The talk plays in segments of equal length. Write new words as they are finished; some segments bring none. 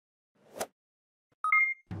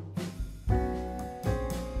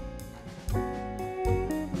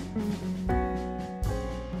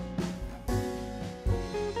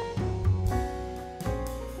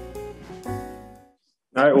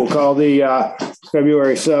All right, we'll call the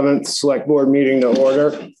February 7th Select Board meeting to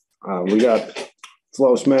order. We got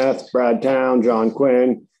Flo Smith, Brad Town, John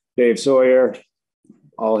Quinn, Dave Sawyer,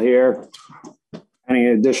 all here. Any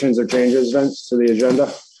additions or changes, Vince, to the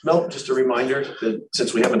agenda? No, just a reminder that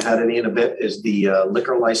since we haven't had any in a bit is the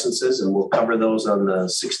liquor licenses, and we'll cover those on the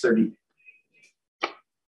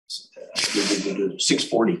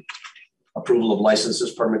 640 approval of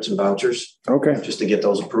licenses, permits, and vouchers. Okay. Just to get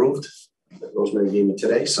those approved. Rosemary gave me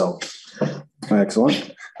today, so.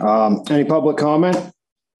 Excellent. Any public comment?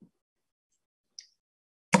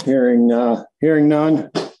 Hearing none.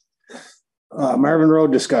 Marvin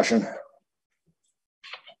Road discussion.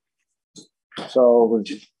 So,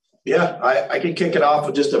 yeah, I can kick it off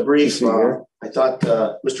with just a brief. I thought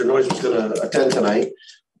Mr. Noyes was going to attend tonight.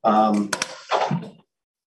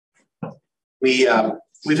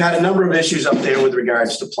 We've had a number of issues up there with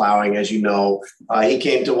regards to plowing, as you know. He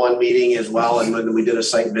came to one meeting as well, and when we did a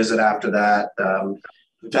site visit after that,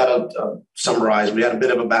 we've had a summarize. We had a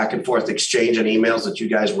bit of a back and forth exchange on emails that you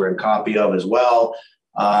guys were in copy of as well.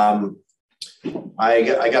 I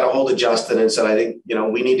got a hold of Justin and said, I think,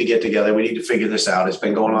 we need to get together. We need to figure this out. It's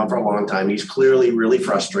been going on for a long time. He's clearly really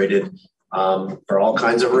frustrated for all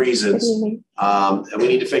kinds of reasons. And we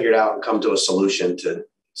need to figure it out and come to a solution to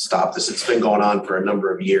stop this. It's been going on for a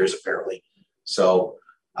number of years, apparently. So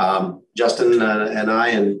Justin and I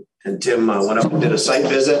and Tim went up and did a site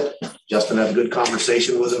visit. Justin had a good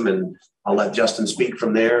conversation with him, and I'll let Justin speak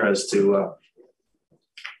from there as to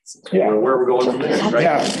where we're going from there. Right?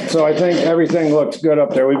 Yeah, so I think everything looks good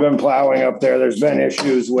up there. We've been plowing up there. There's been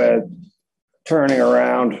issues with turning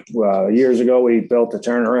around. Years ago, we built a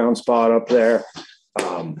turnaround spot up there.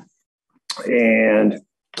 And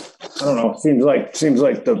I don't know, seems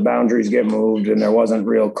like the boundaries get moved and there wasn't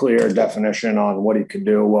real clear definition on what he could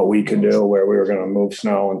do, what we could do, where we were going to move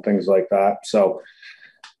snow and things like that. So,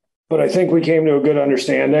 but I think we came to a good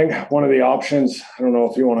understanding. One of the options, I don't know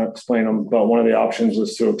if you want to explain them, but one of the options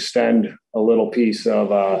was to extend a little piece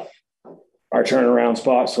of our turnaround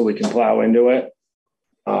spot so we can plow into it.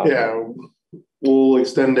 Yeah, we'll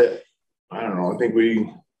extend it. I don't know. I think we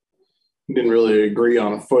didn't really agree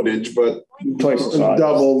on a footage, but twice the size.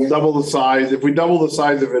 double the size. If we double the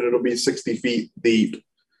size of it, it'll be 60 feet deep.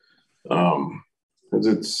 Because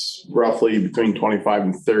it's roughly between 25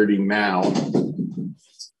 and 30 now.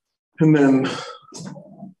 And then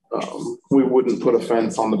we wouldn't put a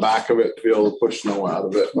fence on the back of it to be able to push snow out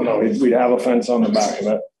of it. No, we'd have a fence on the back of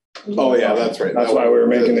it. Oh yeah, that's right. That's why we were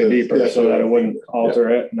making it deeper, so that it wouldn't alter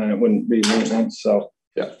it and then it wouldn't be maintenance. So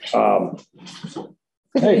yeah.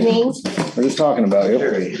 Hey, we're just talking about you.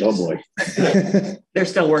 Oh boy. They're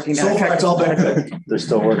still working down. So far, it's all been good. They're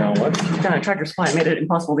still working on what? Down a tractor supply made it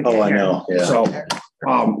impossible to get here. I know. Yeah. So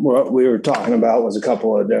what we were talking about was a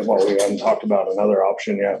couple of we haven't talked about another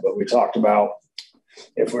option yet, but we talked about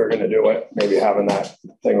if we were going to do it, maybe having that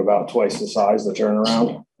thing about twice the size, the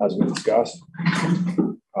turnaround, as we discussed.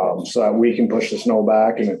 So that we can push the snow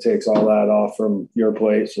back and it takes all that off from your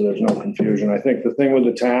plate. So there's no confusion. I think the thing with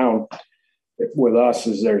the town with us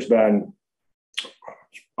is there's been,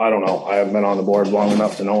 I don't know, I haven't been on the board long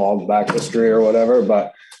enough to know all the back history or whatever,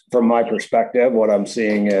 but from my perspective, what I'm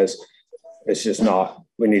seeing is it's just not,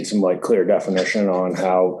 we need some clear definition on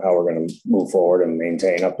how we're going to move forward and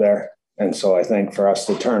maintain up there. And so I think for us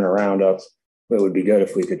to turn around up, it would be good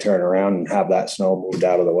if we could turn around and have that snow moved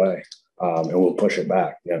out of the way. And we'll push it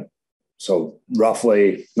back. Yeah. So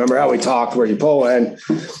roughly, remember how we talked where you pull in,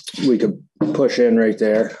 we could push in right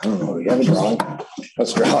there. I don't know. You have a drawing?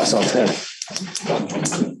 Let's draw something.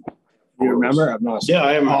 You remember? I'm not. Yeah,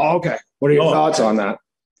 I am. Oh, okay. What are your thoughts on that?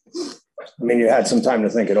 I mean, you had some time to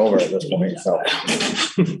think it over at this point.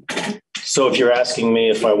 So if you're asking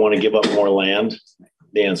me if I want to give up more land,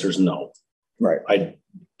 the answer is no. Right.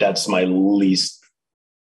 That's my least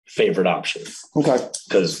favorite option. Okay.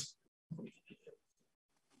 Because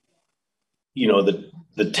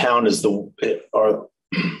the town is the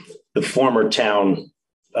former town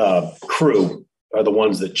crew are the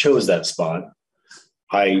ones that chose that spot.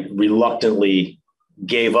 I reluctantly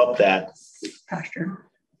gave up that pasture,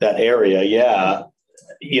 that area. Yeah.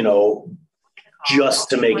 Just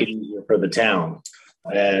to make it easier for the town.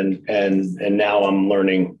 And now I'm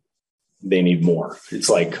learning they need more. It's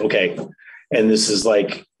like, okay. And this is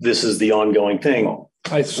the ongoing thing.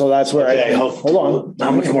 So that's where hold on. How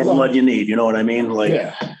much more blood you need? You know what I mean?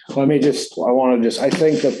 I think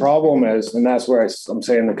the problem is, and that's where I'm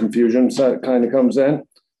saying the confusion kind of comes in,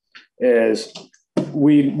 is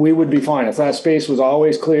we would be fine if that space was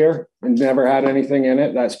always clear and never had anything in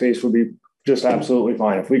it. That space would be just absolutely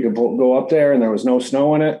fine. If we could go up there and there was no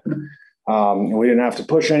snow in it, And we didn't have to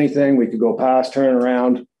push anything. We could go past, turn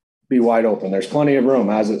around, be wide open. There's plenty of room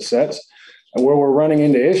as it sits. And where we're running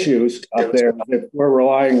into issues up there, if we're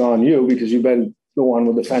relying on you because you've been the one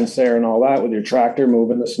with the fence there and all that with your tractor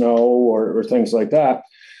moving the snow or things like that.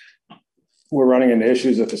 We're running into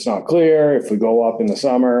issues if it's not clear, if we go up in the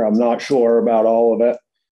summer. I'm not sure about all of it.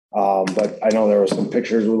 But I know there were some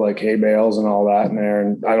pictures with like hay bales and all that in there.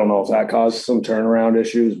 And I don't know if that caused some turnaround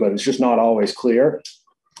issues, but it's just not always clear.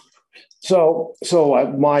 So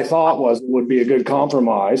my thought was it would be a good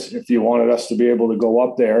compromise if you wanted us to be able to go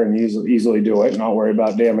up there and easily do it, not worry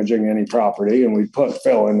about damaging any property. And we'd put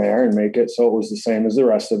fill in there and make it so it was the same as the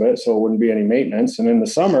rest of it. So it wouldn't be any maintenance. And in the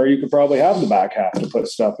summer, you could probably have the back half to put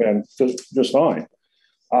stuff in just fine.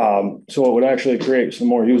 So it would actually create some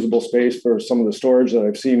more usable space for some of the storage that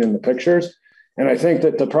I've seen in the pictures. And I think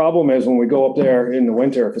that the problem is when we go up there in the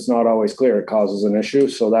winter, if it's not always clear, it causes an issue.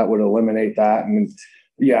 So that would eliminate that. And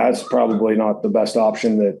yeah, it's probably not the best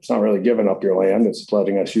option. That it's not really giving up your land. It's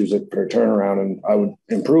letting us use it for turnaround, and I would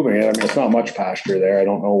improving it. I mean, it's not much pasture there. I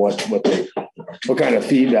don't know what kind of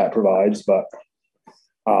feed that provides, but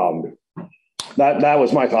that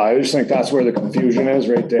was my thought. I just think that's where the confusion is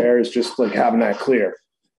right there. Is just like having that clear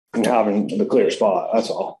and having the clear spot.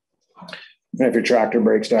 That's all. And if your tractor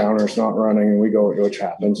breaks down or it's not running, and we go, which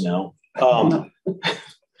happens. No,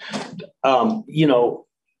 you know.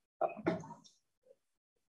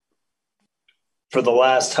 For the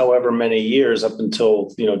last however many years, up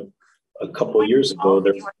until, a couple of years ago,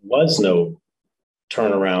 there was no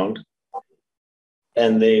turnaround,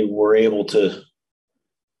 and they were able to,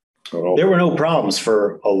 there were no problems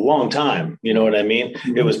for a long time. You know what I mean?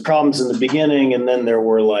 It was problems in the beginning, and then there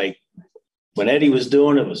were like, when Eddie was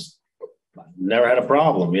doing it, was never had a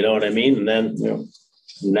problem. You know what I mean? And then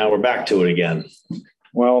now we're back to it again.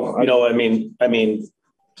 Well, I mean,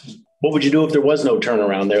 what would you do if there was no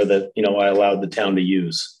turnaround there that, I allowed the town to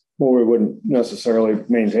use? Well, we wouldn't necessarily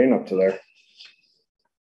maintain up to there.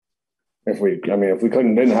 If we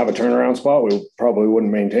didn't have a turnaround spot, we probably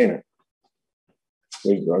wouldn't maintain it.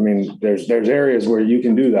 There's areas where you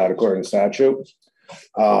can do that according to statute.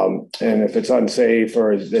 And if it's unsafe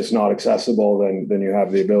or it's not accessible, then you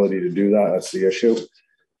have the ability to do that. That's the issue.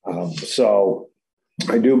 So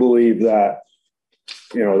I do believe that,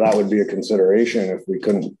 that would be a consideration if we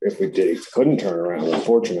couldn't turn around,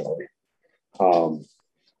 unfortunately.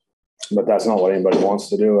 But that's not what anybody wants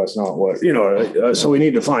to do. That's not what, so we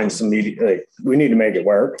need to find some we need to make it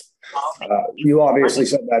work. You obviously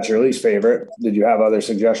said that's your least favorite. Did you have other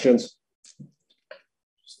suggestions?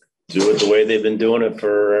 Do it the way they've been doing it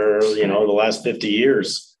for, the last 50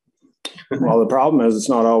 years. Well, the problem is it's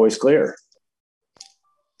not always clear.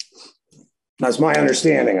 That's my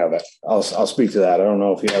understanding of it. I'll speak to that. I don't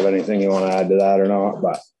know if you have anything you want to add to that or not,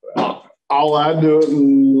 but I'll add to it,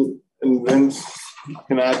 and Vince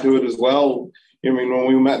can add to it as well. When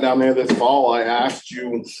we met down there this fall, I asked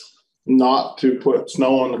you not to put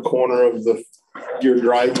snow on the corner of your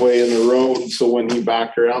driveway in the road, so when he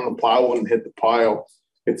backed around, the plow wouldn't hit the pile.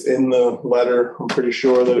 It's in the letter. I'm pretty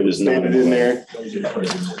sure that it was stated in there. Didn't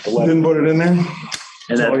put it in there.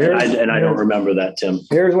 And I don't remember that, Tim.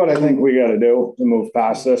 Here's what I think we got to do to move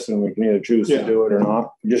past this, and we can either choose to do it or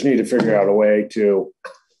not. We just need to figure out a way to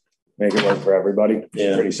make it work for everybody.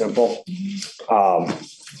 Yeah. Pretty simple.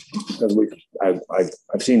 Because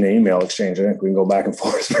I've seen the email exchange. I think we can go back and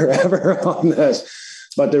forth forever on this.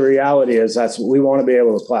 But the reality is we want to be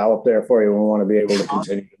able to plow up there for you. We want to be able to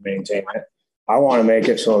continue to maintain it. I want to make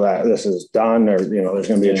it so that this is done, or there's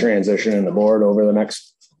going to be a transition in the board over the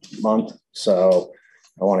next month. So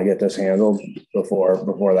I want to get this handled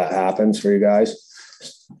before that happens for you guys.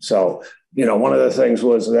 So, one of the things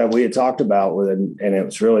was that we had talked about and it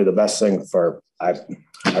was really the best thing I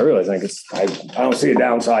really think I don't see a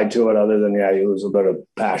downside to it other than, you lose a bit of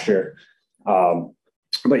pasture.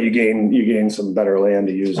 But you gain some better land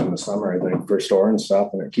to use in the summer, I think, for storing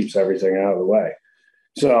stuff, and it keeps everything out of the way.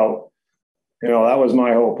 So, that was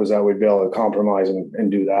my hope, was that we'd be able to compromise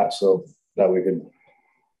and do that so that we could.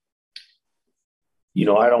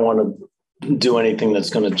 I don't want to do anything that's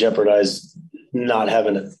going to jeopardize not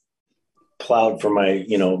having it plowed for my,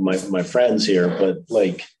 my friends here. But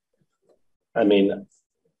I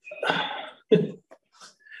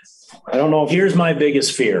don't know. Here's my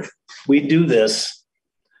biggest fear. We do this,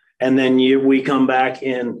 and then we come back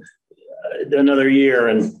in another year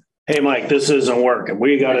and, hey, Mike, this isn't working.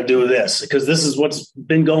 We got to do this because this is what's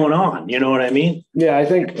been going on. You know what I mean? Yeah, I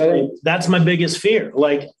think that's my biggest fear.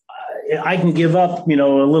 I can give up, a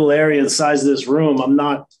little area the size of this room.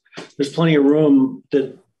 There's plenty of room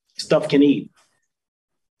that stuff can eat.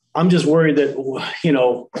 I'm just worried that,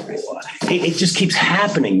 it just keeps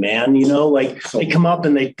happening, man. Like they come up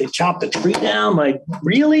and they chop the tree down. Like,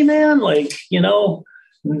 really, man? Like, no,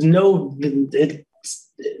 it's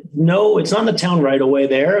not in the town right away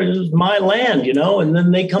there. It's my land, and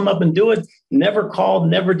then they come up and do it. Never called,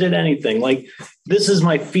 never did anything. Like, this is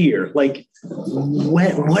my fear. Like,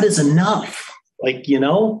 what is enough? Like,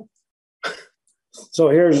 So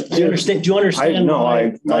here's, do you understand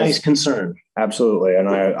my concern? Absolutely. And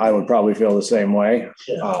I would probably feel the same way.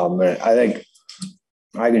 Yeah. I think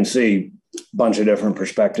I can see a bunch of different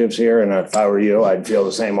perspectives here. And if I were you, I'd feel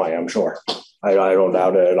the same way, I'm sure. I don't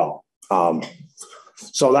doubt it at all.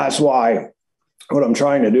 So that's why what I'm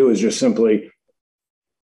trying to do is just simply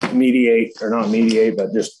mediate, or not mediate,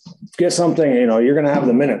 but just get something, you're going to have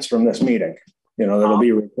the minutes from this meeting, that'll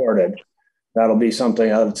be recorded. That'll be something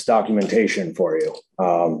that's documentation for you.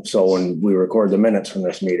 So when we record the minutes from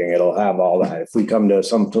this meeting, it'll have all that. If we come to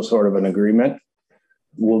some sort of an agreement,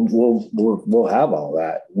 we'll have all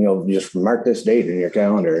that. Just mark this date in your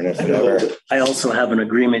calendar, and if it ever. I also have an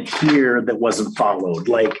agreement here that wasn't followed.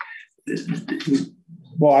 Like,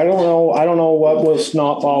 well, I don't know what was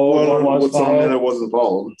not followed. What's on there that wasn't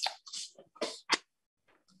followed?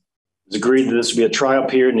 It's agreed that this would be a trial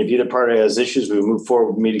period, and if either party has issues, we would move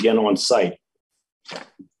forward, meet again on site.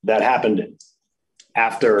 That happened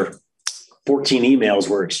after 14 emails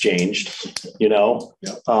were exchanged,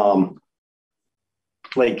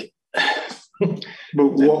 like. But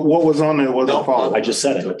what was on there wasn't followed. I just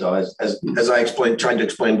said it. As I tried to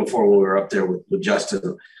explain before when we were up there with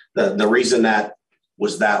Justin, the reason that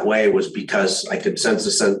was that way was because I could sense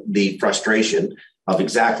the frustration of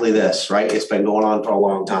exactly this, right? It's been going on for a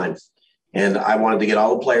long time. And I wanted to get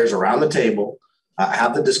all the players around the table,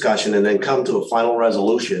 have the discussion, and then come to a final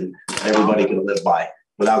resolution that everybody can live by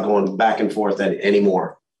without going back and forth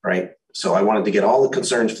anymore, right? So I wanted to get all the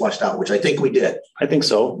concerns flushed out, which I think we did. I think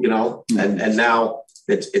so. And now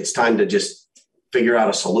it's time to just figure out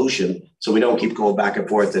a solution so we don't keep going back and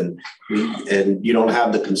forth and you don't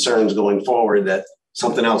have the concerns going forward that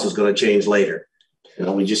something else is going to change later.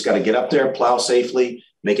 We just got to get up there, plow safely,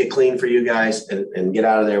 make it clean for you guys, and get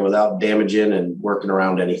out of there without damaging and working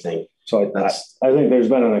around anything. So I think there's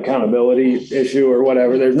been an accountability issue or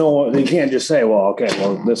whatever. You can't just say,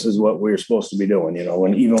 this is what we're supposed to be doing,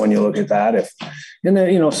 even when you look at that, and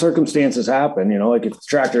then, circumstances happen, like if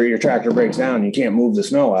your tractor breaks down, you can't move the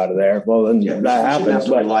snow out of there. Well, then that happens. Have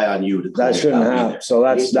to rely on you to that shouldn't happen. So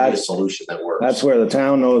that's a solution that works. That's where the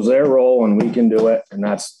town knows their role and we can do it. And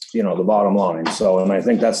that's, the bottom line. So, and I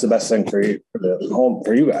think that's the best thing for you,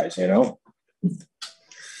 for you guys, I'm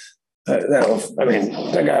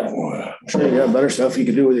sure you got better stuff you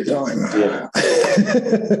could do with your time. Yeah.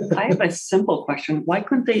 I have a simple question. Why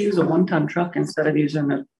couldn't they use a 1-ton truck instead of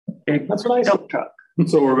using a big dump truck?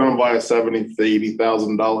 So we're going to buy a $70,000 to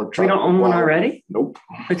 $80,000 truck. We don't own one already? Nope.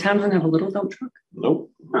 The town doesn't have a little dump truck?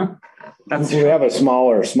 Nope. Huh. We have a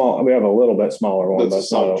we have a little bit smaller one. That's a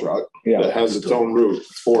salt truck. Yeah. That has its own route.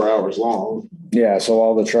 It's 4 hours long. Yeah. So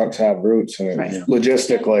all the trucks have routes, and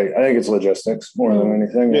logistically, I think it's logistics more than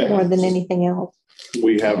anything. Yeah. More than anything else.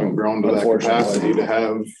 We haven't grown to that capacity to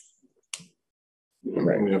have.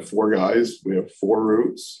 Right. We have 4 guys. We have 4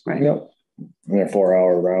 routes. Right. Yep. And they're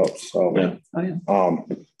 4-hour routes. So, yeah. Oh,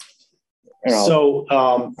 yeah.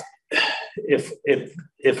 So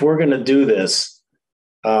if we're going to do this,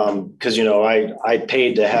 because I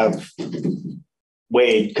paid to have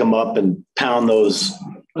Wade come up and pound those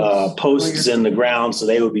posts in the ground so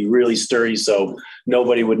they would be really sturdy so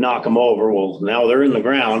nobody would knock them over. Well, now they're in the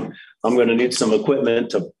ground. I'm going to need some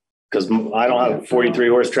equipment because I don't have a 43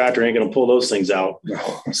 horse tractor. Ain't going to pull those things out.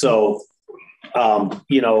 So,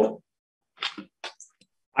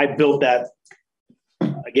 I built that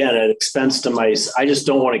again at expense to I just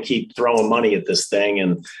don't want to keep throwing money at this thing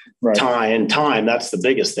and time. That's the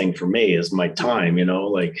biggest thing for me is my time,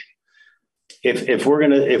 like if we're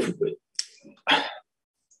going to,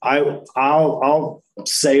 I'll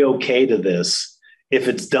say okay to this if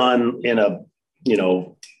it's done in a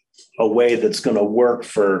way that's going to work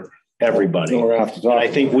for everybody. And I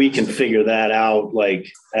think we can figure that out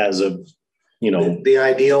as a, the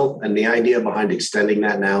idea behind extending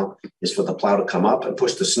that now is for the plow to come up and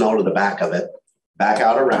push the snow to the back of it, back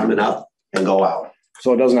out around and up and go out.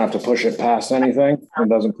 So it doesn't have to push it past anything. It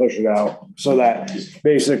doesn't push it out. So that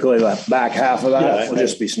basically that back half of that will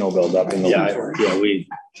just be snow buildup. We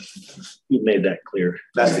made that clear.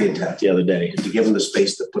 That's the intent. The other day. To give them the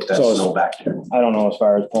space to put that snow back there. I don't know as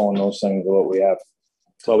far as pulling those things, what we have.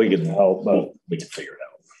 Well, we can help, but we can figure it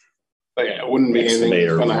out. But yeah, it wouldn't be anything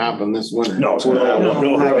that's going to happen this winter. No, If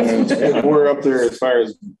we're up there as far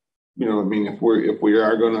as you know, I mean, if we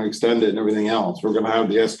are going to extend it and everything else, we're going to have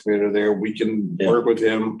the excavator there. We can work with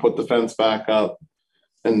him, put the fence back up,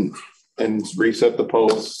 and reset the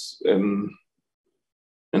posts and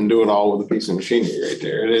do it all with a piece of machinery right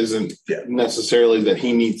there. It isn't necessarily that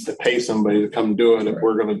he needs to pay somebody to come do it. If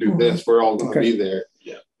we're going to do this, we're all going to be there.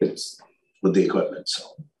 Yeah, it's with the equipment. So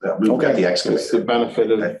we've got the excavator. It's the benefit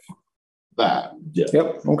of that. Yeah.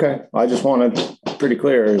 Yep. Okay. I just wanted pretty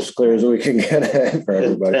clear as we can get it for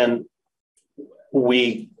everybody. And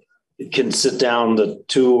we can sit down the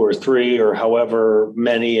 2 or 3 or however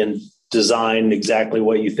many and design exactly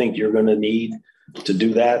what you think you're going to need to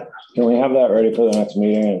do that. Can we have that ready for the next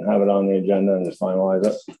meeting and have it on the agenda and just finalize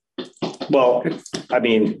it? Well, I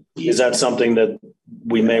mean, is that something that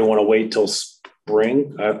we may want to wait till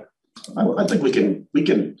spring? I think we can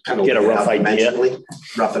kind of get a rough idea,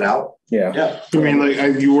 rough it out. Yeah. I mean,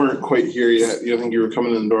 like you weren't quite here yet. I think you were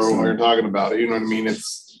coming in the door when we were talking about it. You know what I mean?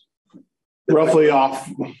 It's roughly off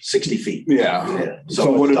 60 feet. Yeah.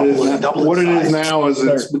 So what it is now is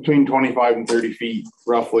it's between 25 and 30 feet,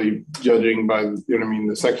 roughly, judging by, you know what I mean?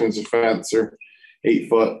 The sections of fence are 8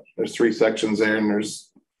 foot. There's 3 sections there, and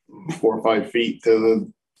there's 4 or 5 feet to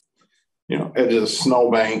the, you know, edge of the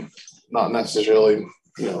snowbank. Not necessarily,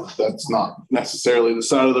 you know, that's not necessarily the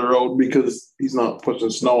side of the road because he's not pushing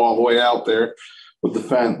snow all the way out there with the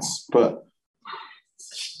fence. But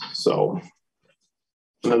so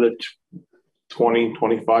another 20,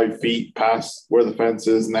 25 feet past where the fence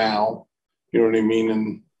is now, you know what I mean?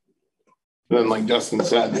 And then, like Justin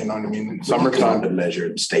said, you know what I mean? In summertime to measure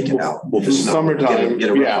and stake it out. Well, for summertime, get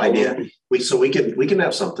a rough idea. We can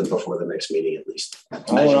have something before the next meeting at least. I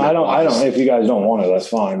don't. If you guys don't want it, that's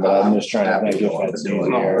fine. But I'm just trying to think if that's easier.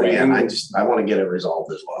 I want to get it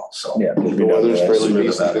resolved as well. So yeah, the weather's fairly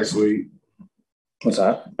decent this week. What's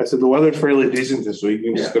that? I said the weather's fairly decent this week.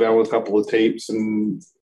 You can just go down with a couple of tapes and,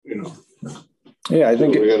 you know. Yeah, I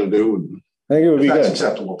think we got to do. I think it would be good.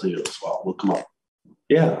 Acceptable to you as well. We'll come up.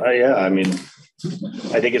 Yeah. I mean,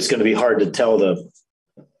 I think it's going to be hard to tell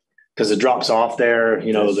because it drops off there.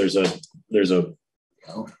 You know, there's a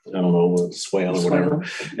I don't know, a swale or whatever,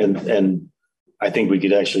 and I think we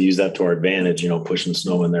could actually use that to our advantage. You know, pushing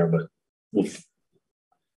snow in there, but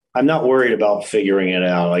I'm not worried about figuring it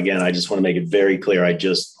out. Again, I just want to make it very clear. I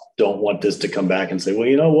just don't want this to come back and say, well,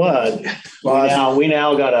 you know what? Well, we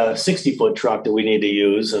now got a 60-foot truck that we need to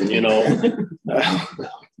use, and you know.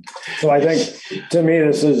 So I think to me,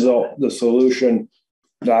 this is the solution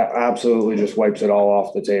that absolutely just wipes it all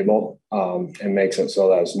off the table and makes it so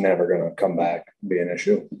that it's never going to come back and be an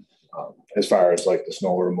issue as far as like the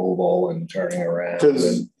snow removal and turning around.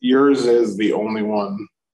 Because yours is the only one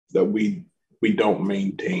that we don't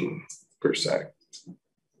maintain per se.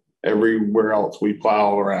 Everywhere else we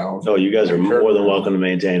plow around. Oh, you guys are more than welcome to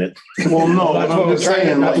maintain it. Well, no, that's what I'm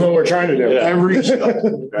saying. That's what we're trying to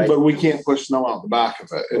do. Right. But we can't push snow out the back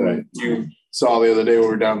of it. And right. You saw the other day we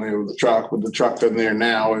were down there with the truck in there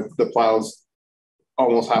now. The plow's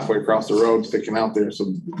almost halfway across the road sticking out there.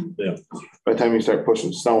 So yeah, by the time you start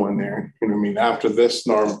pushing snow in there, you know what I mean? After this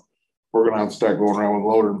storm, we're going to have to start going around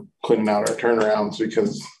with loader, cleaning out our turnarounds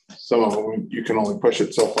because some of them you can only push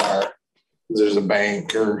it so far. There's a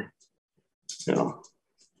bank or, you know.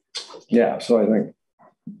 Yeah, so I think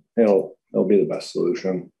it'll be the best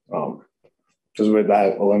solution because with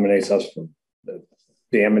that eliminates us from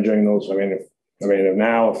damaging those. I mean,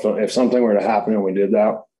 if something were to happen and we did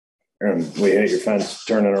that and we hit your fence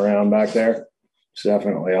turning around back there, it's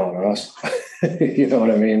definitely on us. You know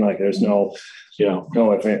what I mean? Like there's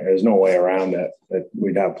there's no way around it. That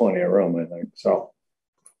we'd have plenty of room, I think. So.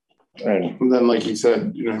 And then, like you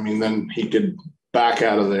said, you know what I mean? Then he could back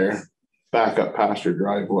out of there, back up past your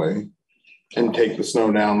driveway and take the snow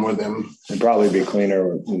down with him. It'd probably be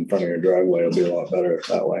cleaner in front of your driveway. It'll be a lot better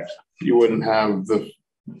that way. You wouldn't have the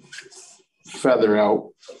feather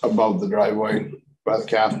out above the driveway by the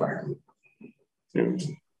calf barn. You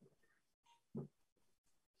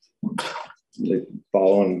know.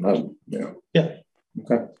 Following, Yeah.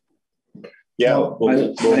 Okay. Yeah.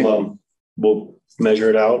 Well, we'll measure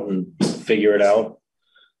it out and figure it out.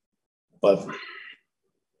 But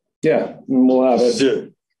yeah, we'll have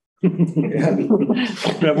it.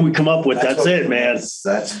 Whatever we come up with, that's it, man.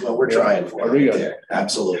 That's what we're trying for. Right there.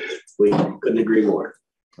 Absolutely. We couldn't agree more.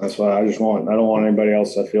 That's what I don't want anybody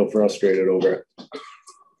else to feel frustrated over it.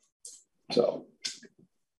 So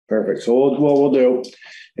perfect. So what we'll do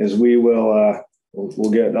is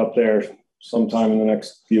we'll get up there sometime in the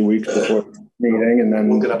next few weeks before the meeting, and then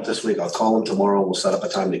we'll get up this week. I'll call him tomorrow. We'll set up a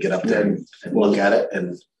time to get up there and look at it,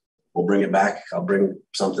 and we'll bring it back. I'll bring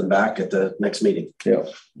something back at the next meeting. Yeah,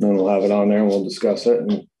 then we'll have it on there and we'll discuss it,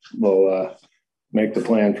 and we'll make the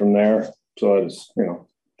plan from there. So it's, you know,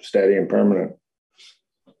 steady and permanent.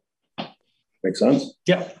 Make sense?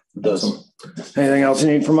 Yeah, it does. Anything else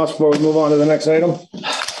you need from us before we move on to the next item?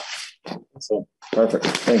 So, Perfect.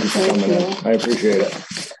 Thank you for coming in. I appreciate it.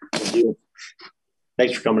 thank you.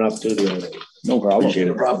 Thanks for coming up too. No problem. Appreciate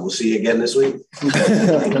No problem. We'll see you again this week.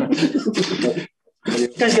 You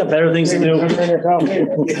guys got better things to do. All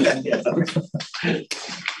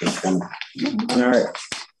right.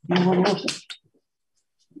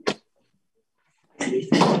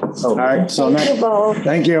 All right, so next,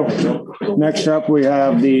 thank you. Next up, we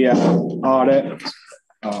have the audit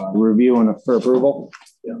review and for approval.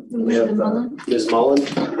 Yeah. We have Ms. Mullen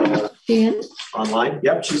online.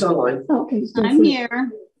 Yep, she's online. Okay. I'm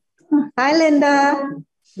here. Hi, Linda.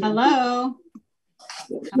 Hello.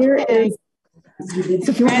 Here Okay. is. So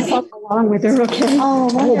if you want to follow along with her, okay?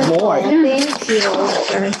 Oh, wonderful. Boy. Thank you.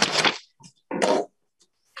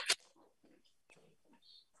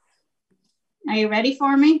 Are you ready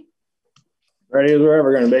for me? Ready as we're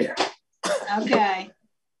ever going to be. Okay.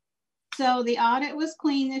 So the audit was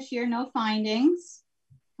clean this year, no findings.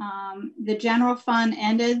 The general fund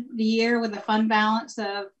ended the year with a fund balance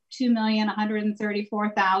of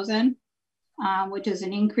 $2,134,000, which is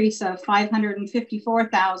an increase of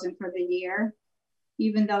 $554,000 for the year.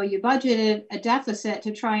 Even though you budgeted a deficit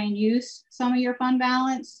to try and use some of your fund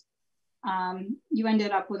balance, you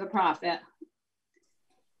ended up with a profit.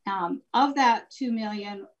 Of that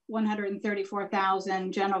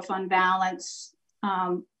 $2,134,000 general fund balance,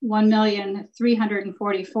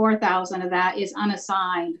 $1,344,000 of that is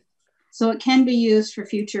unassigned. So it can be used for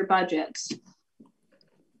future budgets.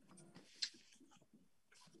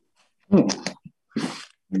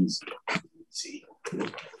 See.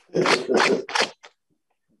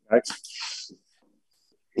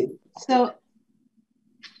 So,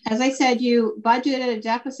 as I said, you budgeted a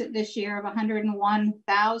deficit this year of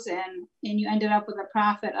 $101,000, and you ended up with a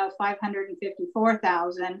profit of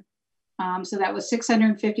 $554,000. So that was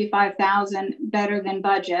 $655,000 better than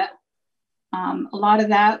budget. A lot of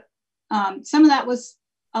that, some of that was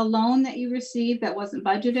a loan that you received that wasn't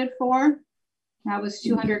budgeted for. That was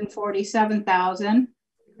 $247,000.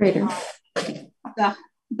 Greater.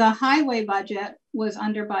 The highway budget was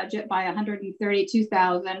under budget by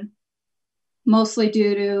 $132,000, mostly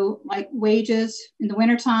due to like wages in the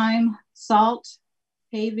wintertime, salt,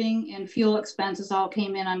 paving, and fuel expenses all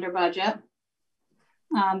came in under budget.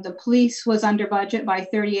 The police was under budget by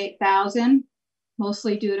 $38,000,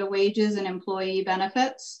 mostly due to wages and employee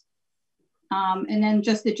benefits. And then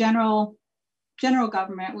just the general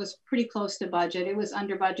government was pretty close to budget. It was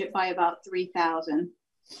under budget by about $3,000.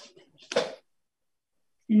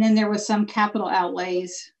 And then there was some capital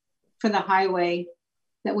outlays for the highway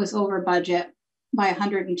that was over budget by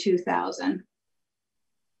 $102,000.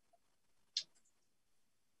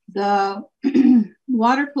 The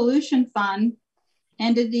water pollution fund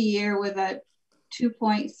ended the year with a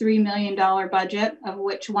 $2.3 million budget, of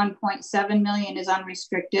which $1.7 million is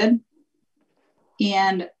unrestricted.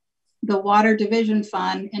 And the water division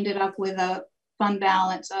fund ended up with a fund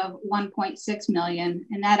balance of $1.6 million.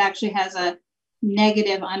 And that actually has a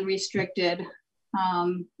negative unrestricted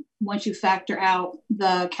once you factor out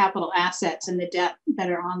the capital assets and the debt that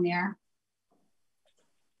are on there.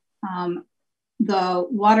 The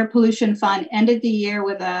water pollution fund ended the year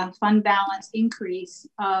with a fund balance increase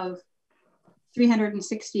of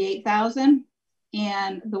 $368,000,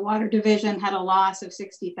 and the water division had a loss of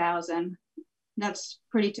 $60,000. That's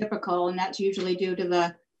pretty typical, and that's usually due to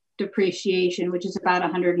the depreciation, which is about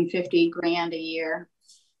 $150,000 a year.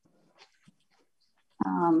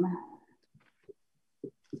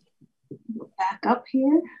 Back up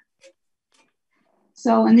here.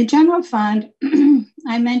 So in the general fund,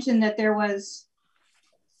 I mentioned that there was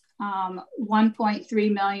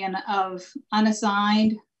 $1.3 million of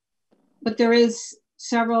unassigned, but there is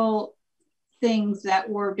several things that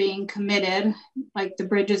were being committed, like the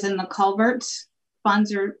bridges and the culverts.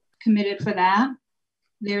 Funds are committed for that.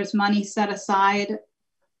 There's money set aside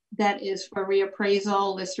that is for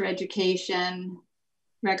reappraisal, lister education,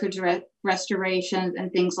 records restoration,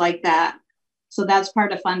 and things like that. So that's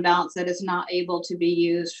part of fund balance that is not able to be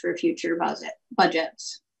used for future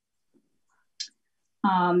budgets.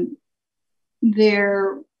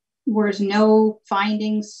 There was no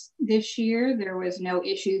findings this year. There was no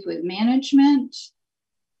issues with management.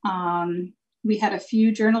 We had a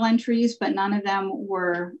few journal entries, but none of them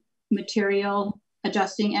were material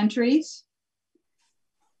adjusting entries.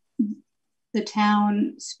 The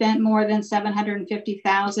town spent more than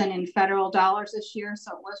 $750,000 in federal dollars this year,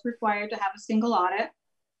 so it was required to have a single audit.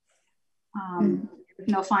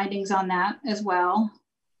 No findings on that as well.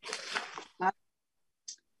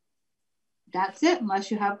 that's it,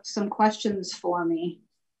 unless you have some questions for me.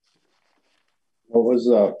 What was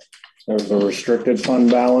there was a restricted fund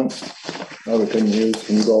balance that we couldn't use.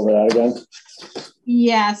 Can you go over that again?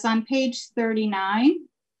 Yes, on page 39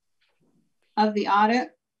 of the audit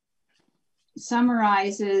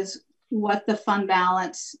summarizes what the fund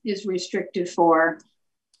balance is restricted for.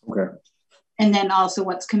 Okay. And then also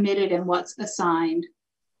what's committed and what's assigned.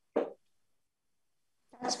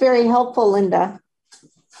 That's very helpful, Linda.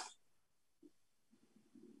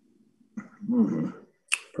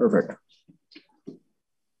 Perfect.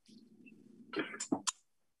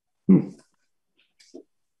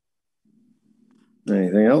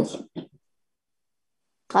 Anything else?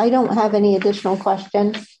 I don't have any additional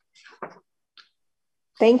questions.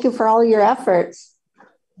 Thank you for all your efforts.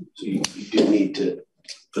 So you do need to,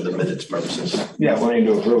 for the minutes purposes. Yeah, we need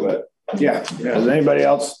to approve it. Yeah. Does anybody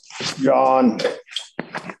else? John,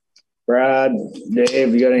 Brad,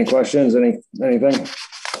 Dave, you got any questions? Anything?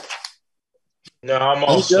 No, I'm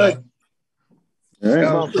all set. All right.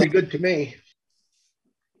 Sounds pretty good to me.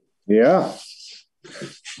 Yeah.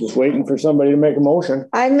 Just waiting for somebody to make a motion.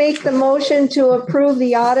 I make the motion to approve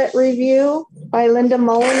the audit review by Linda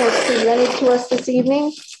Mullen as presented to us this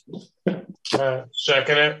evening.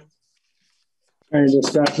 Second it. Any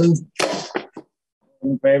discussion?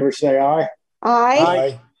 In favor, say aye.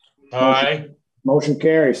 Aye. Aye. Motion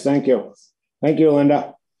carries. Thank you. Thank you,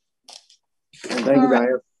 Linda. And thank you,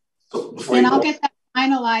 Diane. And I'll get that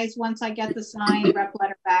finalized once I get the signed rep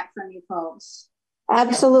letter back from you folks.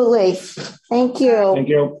 Absolutely. Thank you. Thank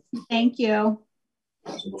you. Thank you.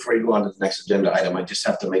 So before you go on to the next agenda item, I just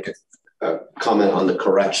have to make a comment on the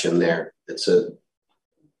correction there. It's a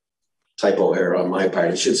typo error on my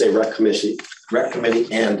part. It should say rec committee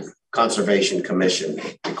and conservation commission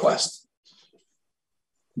request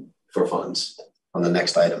for funds on the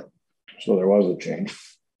next item. So there was a change.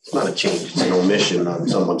 It's not a change, it's an omission on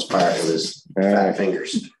someone's part. It was fat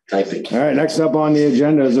fingers typing. All right, next up on the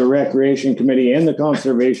agenda is the Recreation Committee and the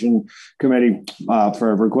Conservation Committee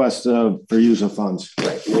for requests for use of funds.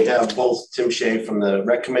 Right. We have both Tim Shea from the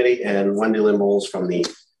Rec Committee and Wendy Lynn Bowles from the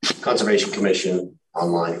Conservation Commission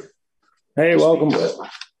online. Hey, welcome.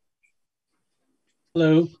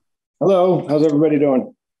 Hello. Hello, how's everybody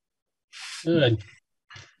doing? Good.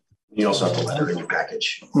 You also have the letter in your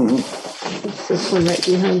package. It's this one right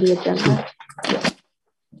behind the agenda.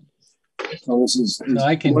 So this is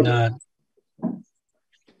I can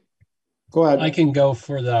go ahead. I can go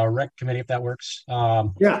for the rec committee if that works.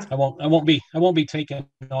 Yeah. I won't be taking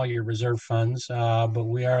all your reserve funds, but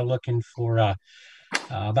we are looking for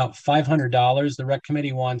about $500. The rec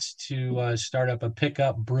committee wants to start up a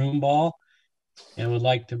pickup broom ball and would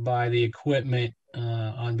like to buy the equipment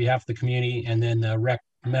on behalf of the community, and then the rec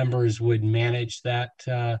members would manage that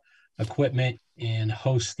equipment and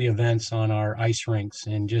host the events on our ice rinks.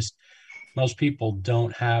 And just most people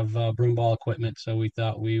don't have broom ball equipment, so we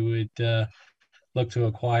thought we would look to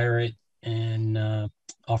acquire it and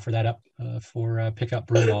offer that up for pickup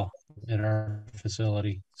broom ball at our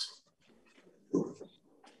facility.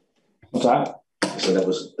 What's that? So that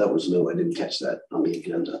was new. I didn't catch that on the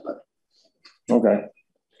agenda, but Okay.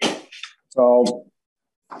 So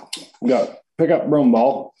we got pickup broom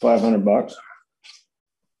ball, $500.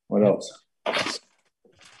 What else?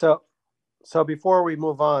 So before we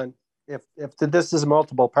move on, if this is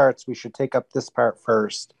multiple parts, we should take up this part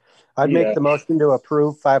first. I'd make the motion to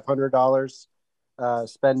approve $500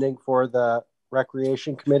 spending for the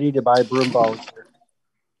Recreation Committee to buy broom balls.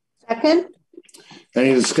 Second.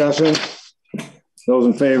 Any discussion? Those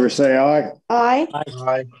in favor say aye. Aye.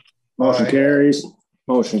 Aye. Motion carries.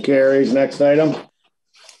 Motion carries. Next item.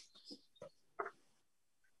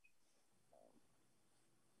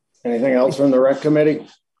 Anything else from the Rec Committee?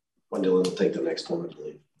 Wendy will take the next one, I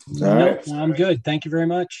believe. All right. I'm good. Thank you very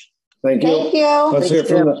much. Thank you. Thank you.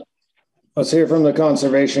 Let's hear from the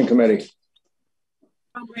Conservation Committee.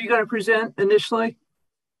 What are you going to present initially?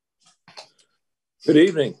 Good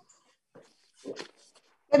evening. Good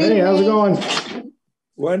Hey, evening. how's it going?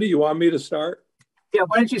 Wendy, you want me to start? Yeah,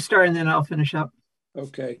 why don't you start and then I'll finish up.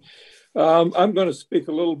 Okay. I'm going to speak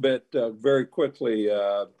a little bit very quickly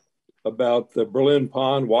about the Berlin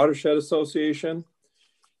Pond Watershed Association.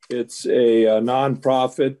 It's a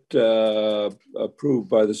nonprofit approved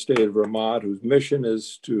by the state of Vermont, whose mission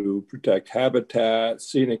is to protect habitat,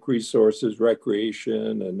 scenic resources,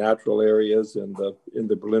 recreation, and natural areas in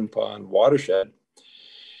the Berlin Pond watershed.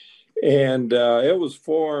 And it was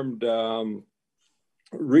formed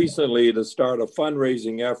recently to start a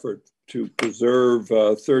fundraising effort to preserve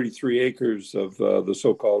 33 acres of the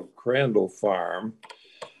so-called Crandall Farm.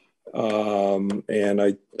 And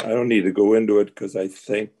I don't need to go into it because I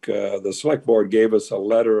think the select board gave us a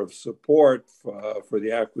letter of support for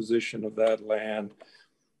the acquisition of that land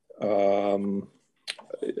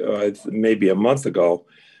maybe a month ago.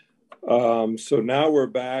 So now we're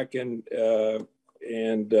back and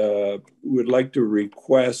would like to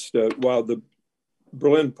request, while the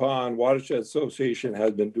Berlin Pond Watershed Association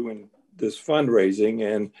has been doing this fundraising,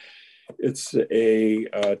 and it's a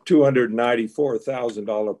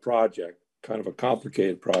 $294,000 project, kind of a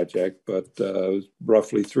complicated project, but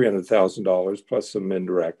roughly $300,000 plus some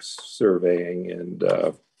indirects, surveying and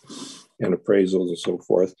appraisals and so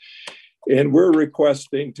forth. And we're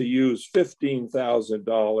requesting to use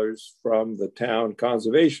 $15,000 from the town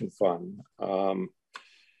conservation fund.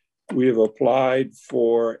 We have applied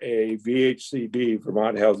for a VHCB,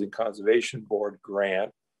 Vermont Housing Conservation Board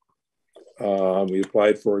grant. We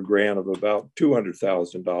applied for a grant of about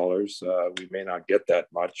 $200,000. We may not get that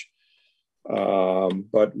much,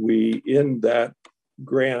 but in that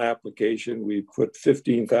grant application, we put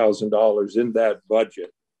 $15,000 in that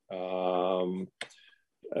budget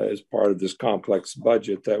as part of this complex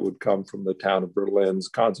budget that would come from the town of Berlin's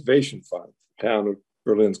conservation fund. The town of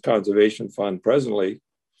Berlin's conservation fund presently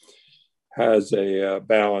has a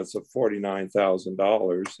balance of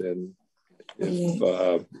 $49,000, and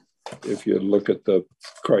if you look at the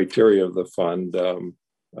criteria of the fund,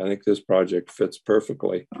 I think this project fits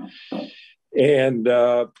perfectly. And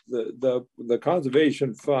the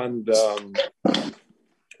conservation fund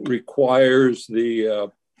requires the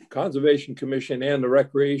Conservation Commission and the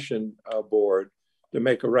Recreation Board to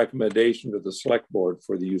make a recommendation to the Select Board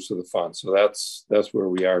for the use of the fund. So that's where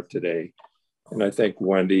we are today. And I think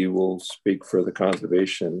Wendy will speak for the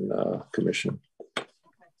Conservation Commission.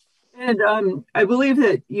 And I believe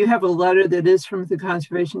that you have a letter that is from the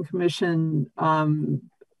Conservation Commission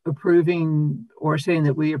approving or saying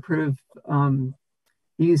that we approve the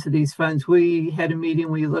use of these funds. We had a meeting,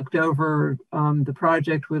 we looked over the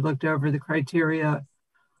project, we looked over the criteria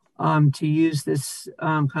to use this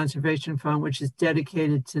conservation fund, which is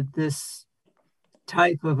dedicated to this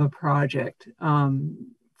type of a project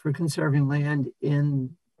for conserving land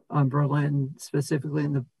in Berlin, specifically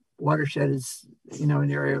in the watershed is,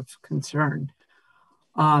 an area of concern.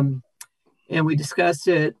 And we discussed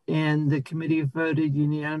it, and the committee voted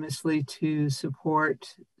unanimously to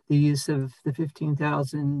support the use of the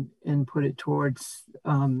 $15,000 and put it towards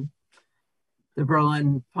the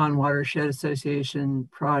Berlin Pond Watershed Association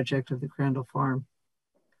project of the Crandall Farm.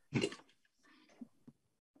 Okay.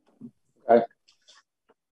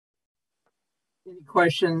 Any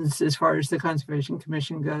questions as far as the Conservation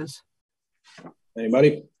Commission goes?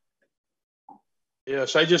 Anybody?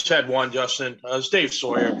 Yes, I just had one, Justin. It's Dave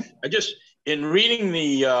Sawyer. In reading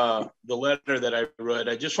the letter that I read,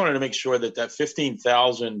 I just wanted to make sure that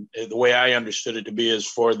 $15,000, the way I understood it to be, is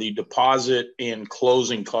for the deposit and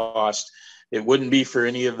closing cost. It wouldn't be for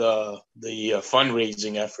any of the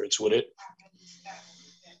fundraising efforts, would it?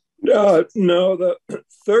 No, the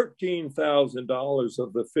 $13,000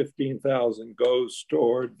 of the $15,000 goes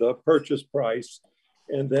toward the purchase price,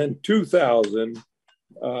 and then $2,000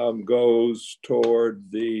 goes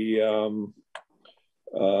toward the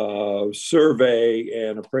survey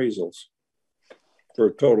and appraisals for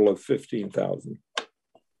a total of $15,000.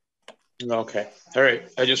 Okay. All right.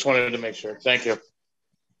 I just wanted to make sure. Thank you.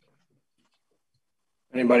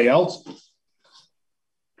 Anybody else?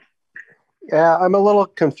 Yeah, I'm a little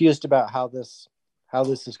confused about how this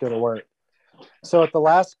is going to work. So at the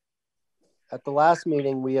last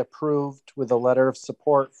meeting, we approved with a letter of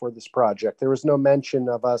support for this project. There was no mention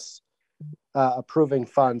of us approving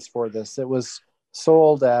funds for this. It was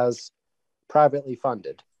sold as privately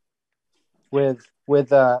funded with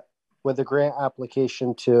a grant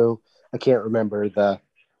application to, I can't remember the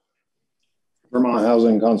Vermont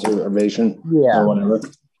Housing Conservation, or whatever.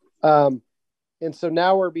 And so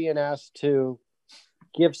now we're being asked to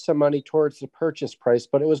give some money towards the purchase price,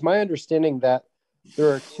 but it was my understanding that there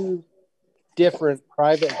are two different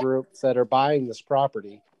private groups that are buying this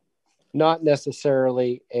property, not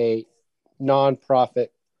necessarily a nonprofit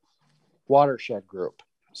watershed group.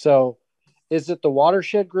 So is it the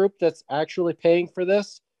watershed group that's actually paying for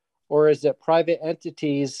this, or is it private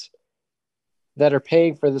entities that are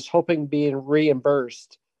paying for this, hoping being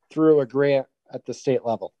reimbursed through a grant at the state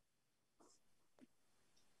level?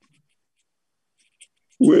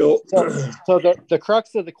 So the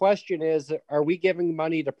crux of the question is, are we giving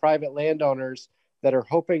money to private landowners that are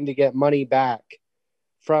hoping to get money back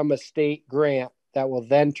from a state grant that will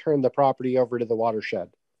then turn the property over to the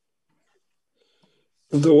watershed?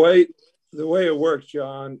 The way the way it works,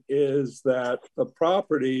 John, is that the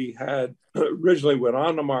property had originally went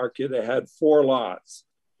on the market. It had 4 lots,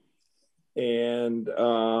 and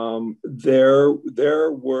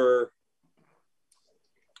there were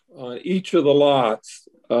on each of the lots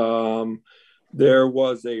there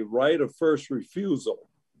was a right of first refusal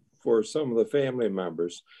for some of the family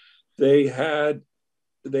members. They had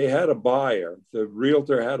a buyer. The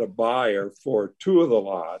realtor had a buyer for 2 of the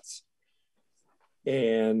lots.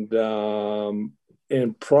 And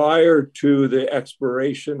prior to the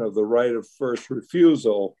expiration of the right of first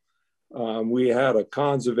refusal, we had a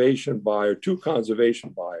conservation buyer, 2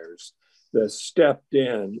 conservation buyers that stepped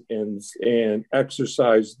in and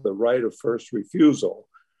exercised the right of first refusal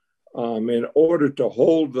in order to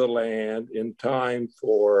hold the land in time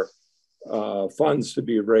for funds to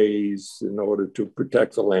be raised in order to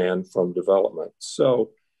protect the land from development.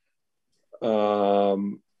 So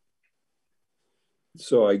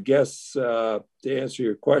I guess to answer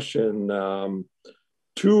your question,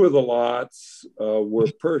 2 of the lots were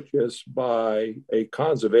purchased by a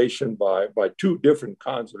conservation by 2 different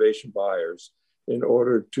conservation buyers in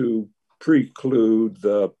order to preclude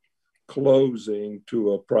the closing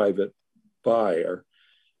to a private buyer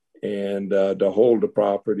and to hold the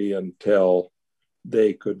property until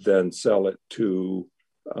they could then sell it to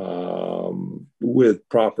with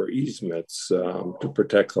proper easements to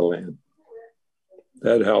protect the land.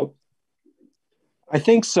 That help? I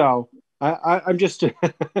think so. I'm just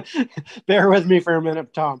bear with me for a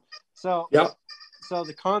minute, Tom. So yeah. So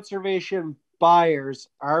the conservation buyers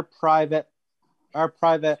are private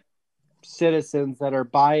citizens that are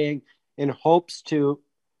buying in hopes to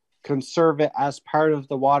conserve it as part of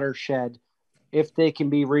the watershed if they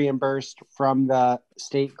can be reimbursed from the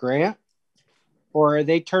state grant, or are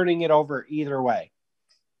they turning it over either way?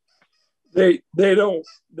 They don't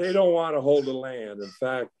want to hold the land. In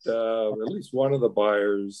fact, at least one of the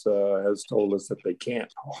buyers has told us that they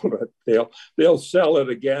can't hold it. They'll sell it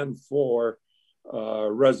again for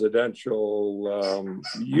residential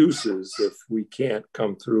uses if we can't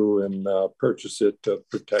come through and purchase it to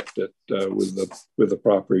protect it with the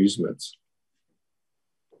proper easements.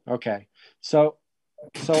 Okay, so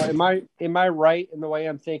am I right in the way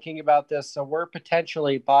I'm thinking about this? So we're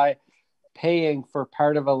potentially paying for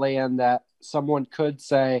part of a land that someone could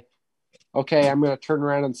say, okay, I'm going to turn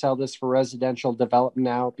around and sell this for residential development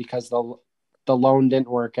now because the loan didn't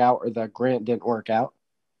work out or the grant didn't work out?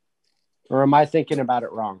 Or am I thinking about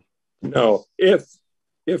it wrong? No, if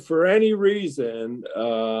for any reason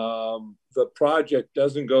the project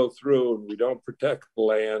doesn't go through and we don't protect the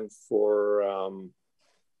land for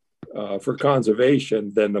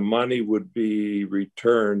conservation, then the money would be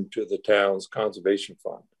returned to the town's conservation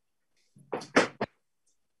fund.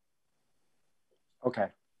 Okay.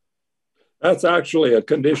 That's actually a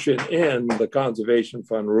condition in the conservation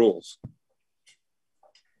fund rules.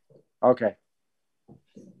 Okay.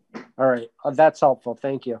 All right. That's helpful.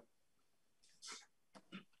 Thank you.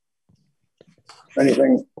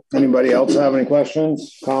 Anybody else have any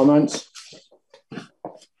questions, comments?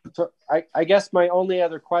 So I guess my only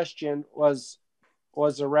other question was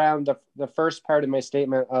around the first part of my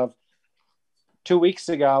statement of 2 weeks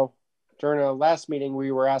ago during our last meeting,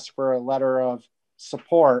 we were asked for a letter of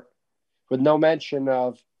support with no mention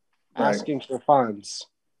of asking for funds.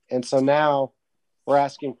 And so now we're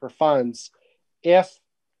asking for funds. If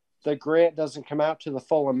the grant doesn't come out to the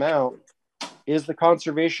full amount, is the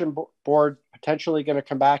conservation board potentially going to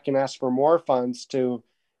come back and ask for more funds to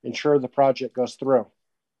ensure the project goes through?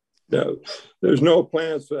 No, there's no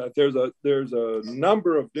plans for that. There's a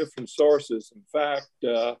number of different sources. In fact,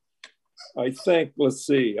 I think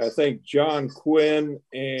John Quinn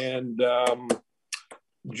and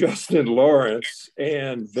Justin Lawrence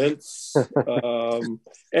and Vince,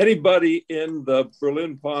 anybody in the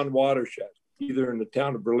Berlin Pond watershed, either in the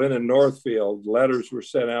town of Berlin and Northfield, letters were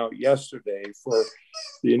sent out yesterday for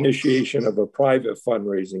the initiation of a private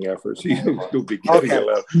fundraising effort. So you'll be getting a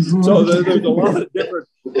letter. So there's a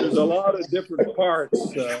lot of different parts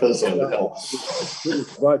to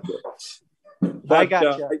this budget. But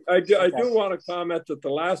I do want to comment that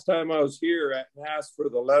the last time I was here and asked for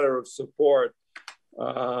the letter of support,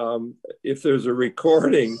 if there's a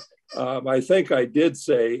recording, I think I did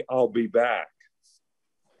say I'll be back.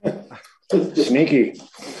 Sneaky.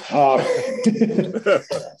 Have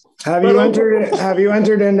you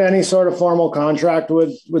entered into any sort of formal contract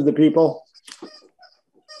with the people?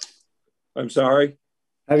 I'm sorry.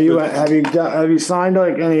 Have you signed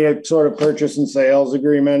like any sort of purchase and sales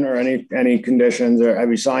agreement or any conditions, or have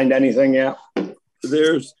you signed anything yet?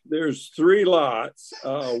 there's three lots.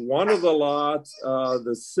 One of the lots,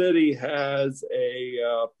 the city has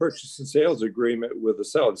a purchase and sales agreement with the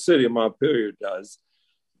seller. The city of Montpelier does.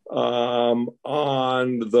 On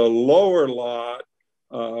the lower lot,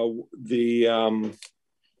 the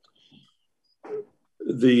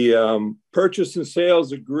purchase and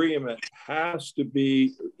sales agreement has to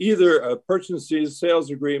be either a purchase and sales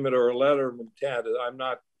agreement or a letter of intent. I'm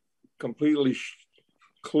not completely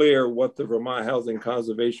clear what the Vermont Housing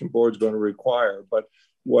Conservation Board is going to require, but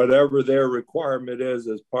whatever their requirement is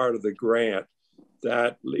as part of the grant,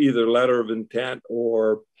 that either letter of intent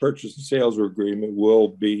or purchase and sales agreement will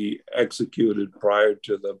be executed prior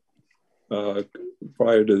to the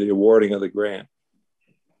awarding of the grant.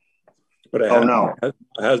 But it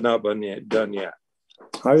has not been done yet.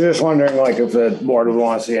 I was just wondering, like, if the board would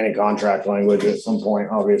want to see any contract language at some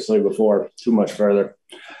point, obviously, before too much further.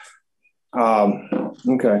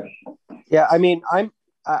 Okay. Yeah, I mean,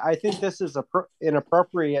 I think this is an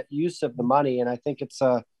appropriate use of the money, and I think it's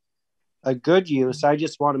a good use. I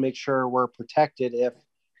just want to make sure we're protected if,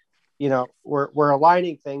 you know, we're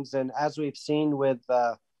aligning things, and as we've seen with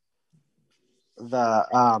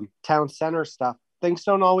the town center stuff, things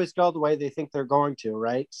don't always go the way they think they're going to,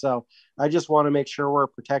 right? So I just want to make sure we're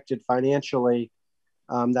protected financially,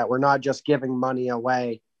 that we're not just giving money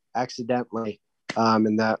away accidentally,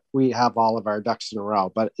 and that we have all of our ducks in a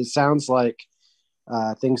row. But it sounds like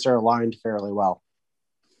things are aligned fairly well.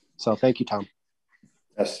 So thank you, Tom.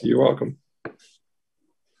 Yes, you're welcome.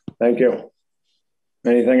 Thank you.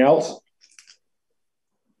 Anything else?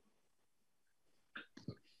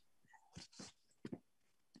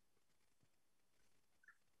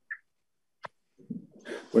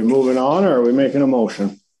 We moving on, or are we making a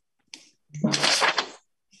motion?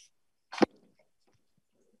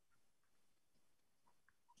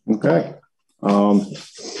 Okay.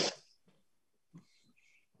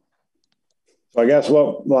 So I guess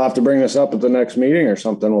we'll have to bring this up at the next meeting or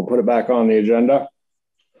something. We'll put it back on the agenda.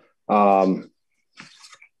 Sounds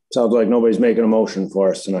like nobody's making a motion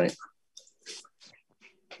for us tonight.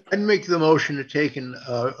 I'd make the motion to take and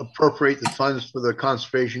appropriate the funds for the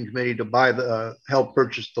Conservation Committee to buy help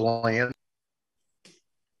purchase the land.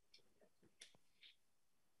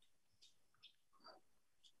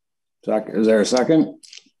 Is there a second?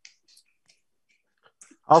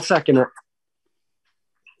 I'll second it.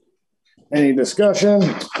 Any discussion?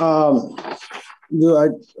 Are we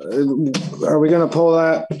going to pull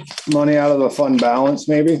that money out of the fund balance?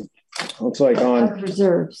 Maybe looks like on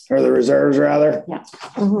reserves, or the reserves rather. Yeah.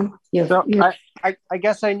 Mm-hmm. Yeah. So I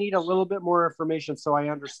guess I need a little bit more information so I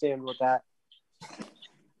understand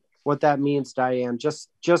what that means, Diane. Just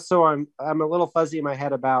so I'm a little fuzzy in my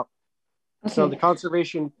head about. Okay. So the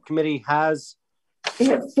Conservation Committee has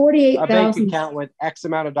a bank account with X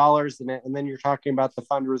amount of dollars in it, and then you're talking about the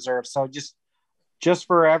fund reserve. So just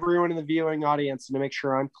for everyone in the viewing audience, and to make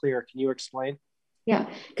sure I'm clear, can you explain? Yeah,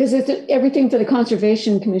 because everything for the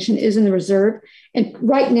Conservation Commission is in the reserve, and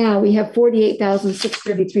right now we have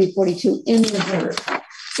 $48,633.42 in reserve.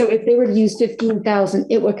 So if they were to use $15,000,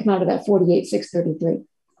 it would come out of that $48,633.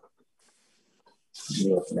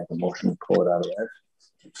 You have to make a motion to pull it out of there.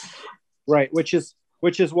 Right, which is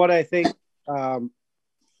what I think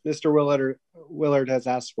Mr. Willard has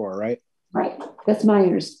asked for, right? Right. That's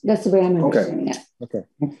the way I'm understanding it. Okay.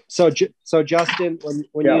 So Justin, when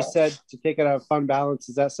you said to take it out of fund balance,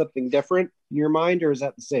 is that something different in your mind, or is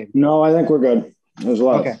that the same? No, I think we're good as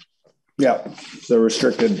well. Okay. Yeah. The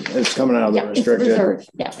restricted, it's coming out of the restricted. It's reserve.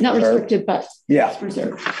 Yeah, not restricted, but it's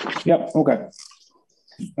reserved. Yep. Okay.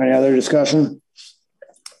 Any other discussion?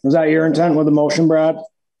 Was that your intent with the motion, Brad?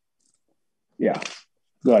 Yeah.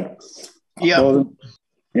 Good. Yeah.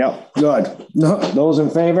 Yeah. Good. Those in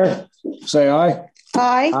favor, say aye.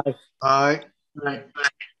 Aye. Aye. All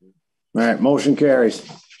right. Motion carries.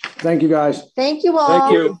 Thank you, guys. Thank you all.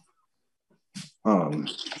 Thank you.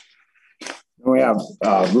 We have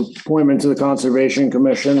appointment to the Conservation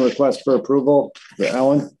Commission, request for approval for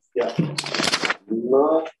Ellen. Yeah.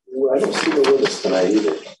 I don't see the list tonight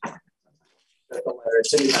either.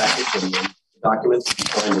 It's in the package, and the documents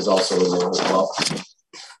find is also in there as well.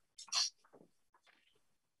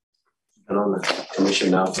 Been on the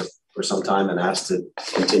commission now for some time and asked to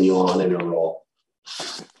continue on in a role.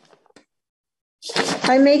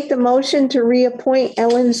 I make the motion to reappoint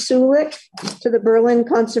Ellen Sulick to the Berlin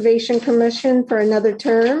Conservation Commission for another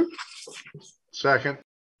term. Second.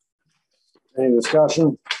 Any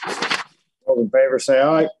discussion? All in favor, say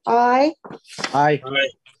aye. Aye. Aye.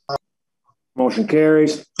 Motion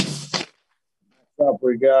carries. Next up,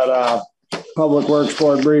 we got Public Works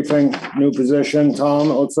Board briefing, new position. Tom,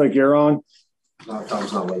 it looks like you're on. No,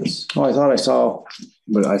 Tom's not with us. Oh, I thought I saw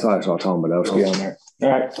Tom Bodowski on there. All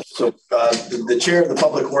right. So the chair of the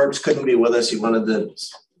Public Works couldn't be with us. He wanted to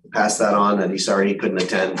pass that on, and he's sorry he couldn't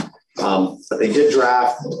attend. But they did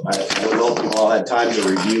draft. I don't know if you all had time to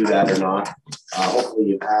review that or not. Hopefully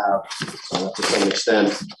you have, to some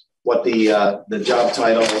extent, what the job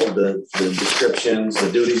title, the descriptions,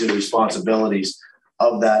 the duties and responsibilities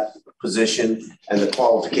of that position, and the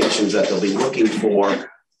qualifications that they'll be looking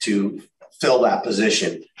for to fill that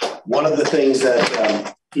position. One of the things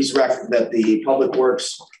that that the Public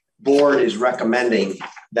Works Board is recommending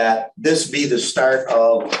that this be the start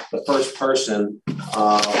of the first person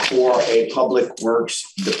for a Public Works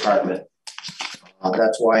department.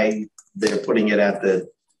 That's why they're putting it at the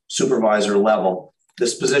supervisor level.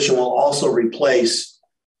 This position will also replace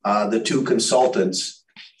the two consultants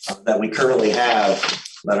that we currently have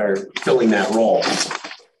that are filling that role at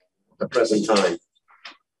the present time.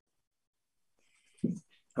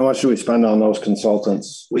 How much do we spend on those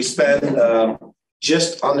consultants? We spend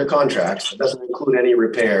just on their contracts. It doesn't include any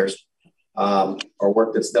repairs or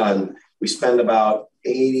work that's done. We spend about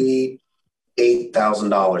 $88,000,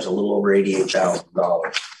 a little over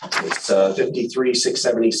 $88,000. It's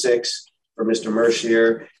 $53,676 for Mr.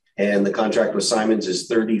 Mercier, and the contract with Simons is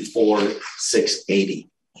 $34,680.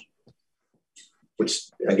 Which,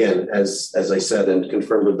 again, as I said and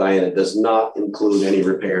confirmed with Diana, does not include any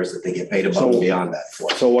repairs that they get paid above and beyond that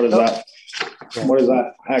for. So what does that? What does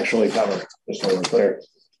that actually cover? Just so we're clear.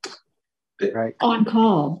 Right. On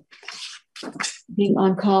call. Being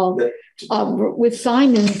on call. With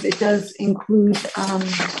Simons, it does include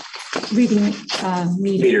reading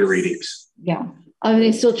meter readings. Yeah. I mean,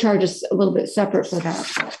 they still charge us a little bit separate for that.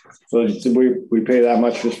 So did we pay that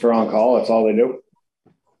much just for on call? That's all they do?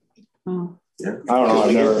 Oh. Yeah. I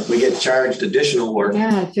don't know. We get charged additional work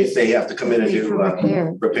if they have to come in and do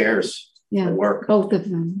repairs. Yeah, work. Both of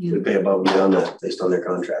them. Yeah. We pay above and beyond that based on their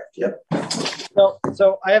contract. Yep.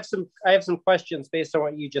 So I have some questions based on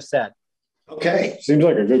what you just said. Okay. Seems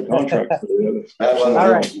like a good contract for the others.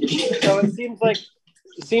 All right. So it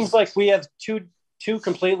seems like we have two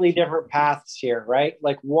completely different paths here, right?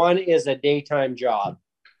 Like one is a daytime job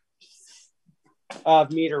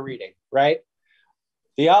of meter reading, right?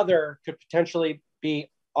 The other could potentially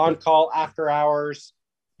be on call after hours,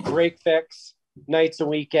 break fix, nights and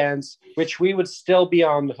weekends, which we would still be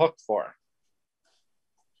on the hook for,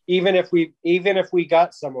 even if we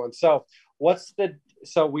got someone. So we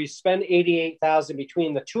spend $88,000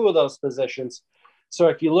 between the two of those positions. So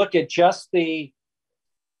if you look at just the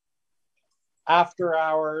after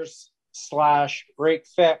hours / break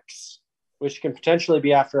fix, which can potentially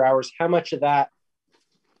be after hours, how much of that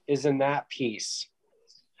is in that piece?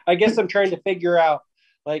 I guess I'm trying to figure out,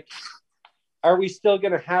 like, are we still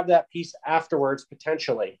going to have that piece afterwards,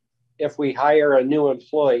 potentially, if we hire a new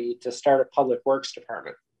employee to start a Public Works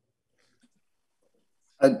department?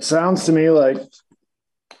 It sounds to me like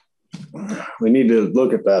we need to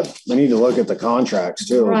look at that. We need to look at the contracts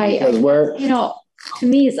too. Right. Because to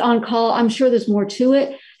me, it's on call. I'm sure there's more to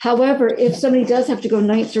it. However, if somebody does have to go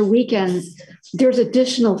nights or weekends, there's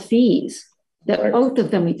additional fees that both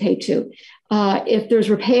of them we pay to. If there's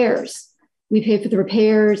repairs, we pay for the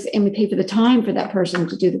repairs and we pay for the time for that person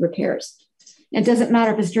to do the repairs. It doesn't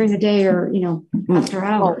matter if it's during the day or, after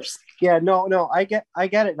hours. Yeah, no, I get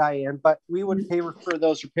it, Diane, but we would pay for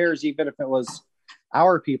those repairs even if it was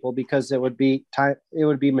our people, because it would be time, it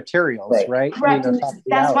would be materials, right? Correct.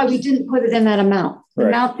 That's why we didn't put it in that amount. The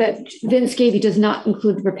amount that Vince gave you does not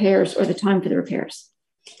include the repairs or the time for the repairs.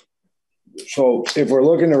 So if we're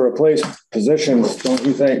looking to replace positions, do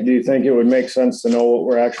you think it would make sense to know what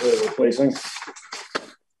we're actually replacing?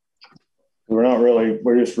 We're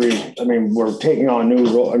taking on new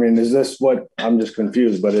role. I mean, is this what, I'm just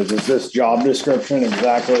confused, but is this job description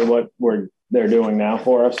exactly what they're doing now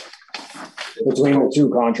for us? Between the two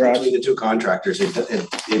contracts? Between the two contractors,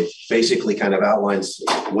 it basically kind of outlines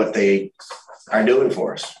what they are doing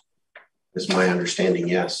for us, is my understanding,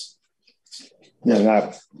 yes. Yeah,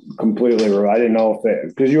 not completely. I didn't know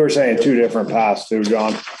because you were saying two different paths too,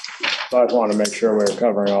 John. So I just want to make sure we're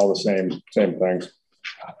covering all the same things.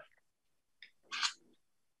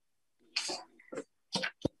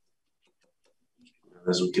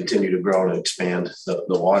 As we continue to grow and expand the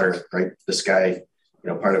water, right? This guy,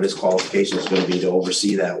 part of his qualification is going to be to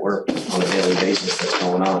oversee that work on a daily basis that's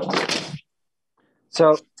going on.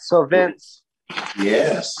 So Vince.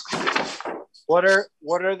 Yes. What are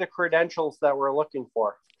the credentials that we're looking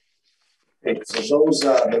for? Okay, so those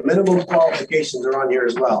the minimum qualifications are on here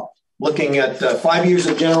as well. Looking at 5 years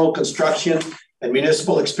of general construction and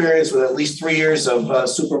municipal experience with at least 3 years of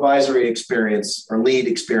supervisory experience or lead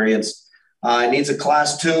experience It needs a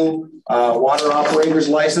class 2 water operator's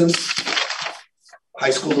license, high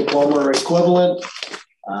school diploma or equivalent,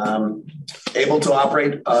 able to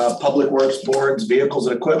operate public works boards, vehicles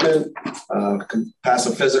and equipment, can pass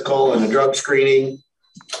a physical and a drug screening.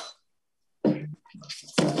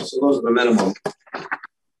 So those are the minimum.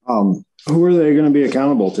 Who are they going to be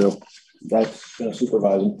accountable to? That's going to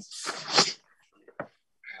supervise them.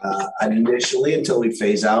 Initially, until we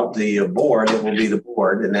phase out the board, it will be the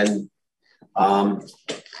board, and then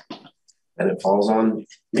it falls on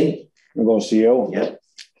me. We'll go CEO. Yeah.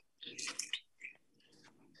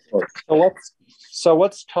 So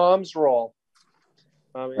what's Tom's role?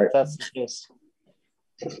 If that's the case.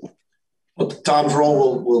 Well, Tom's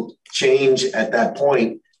role will change at that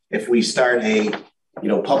point if we start a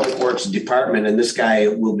public works department, and this guy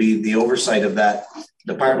will be the oversight of that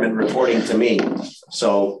department reporting to me.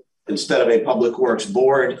 So instead of a public works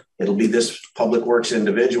board, it'll be this public works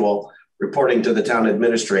individual reporting to the town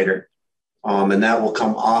administrator. And that will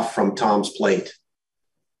come off from Tom's plate.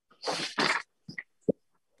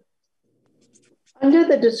 Under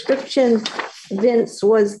the description, Vince,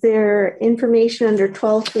 was there information under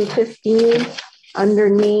 12 through 15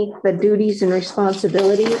 underneath the duties and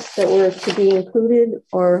responsibilities that were to be included,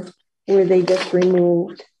 or were they just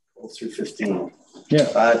removed? 12 through 15.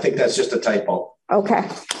 Yeah. I think that's just a typo. Okay.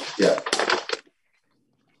 Yeah.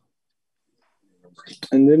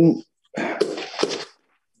 And then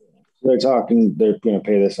they're talking, they're going to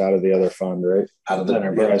pay this out of the other fund, right? Out of the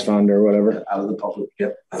enterprise fund or whatever. Out of the public,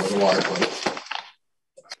 yep, out of the water fund.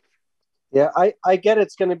 Yeah, I get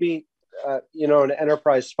it's going to be, an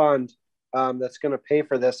enterprise fund that's going to pay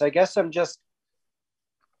for this. I guess I'm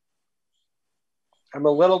a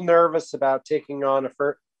little nervous about taking on a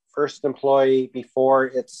first employee before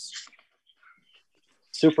it's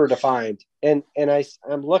super defined. And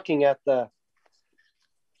I'm looking at the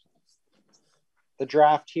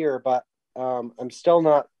draft here, but I'm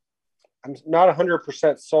not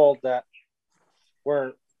 100% sold that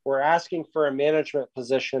we're asking for a management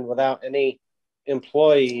position without any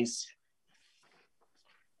employees.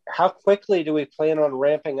 How quickly do we plan on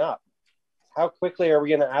ramping up? How quickly are we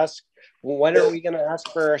going to ask? When are we going to ask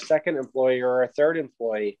for a second employee or a third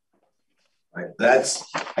employee? Right. That's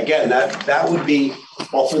again, that would be,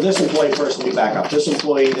 well, for this employee first, let me back up. This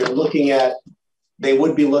employee, they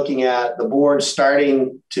would be looking at the board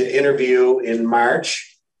starting to interview in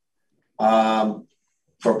March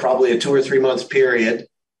for probably a 2 or 3 month period.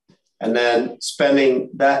 And then spending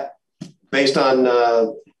that based on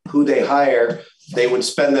who they hire, they would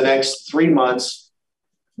spend the next 3 months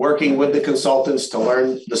working with the consultants to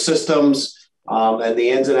learn the systems and the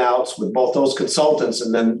ins and outs with both those consultants.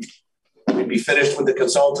 And then we'd be finished with the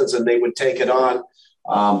consultants and they would take it on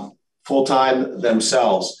full-time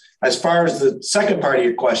themselves. As far as the second part of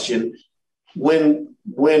your question, when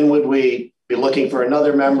would we be looking for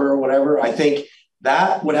another member or whatever? I think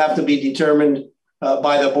that would have to be determined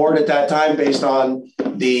by the board at that time based on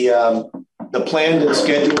the planned and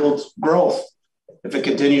scheduled growth. If it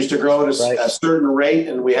continues to grow at a certain rate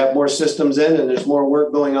and we have more systems in and there's more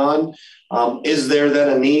work going on, is there then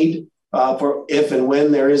a need for if and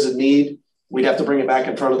when there is a need, we'd have to bring it back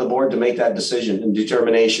in front of the board to make that decision and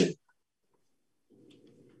determination.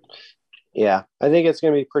 Yeah, I think it's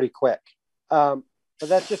going to be pretty quick. But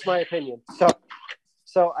that's just my opinion.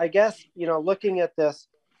 So I guess, looking at this,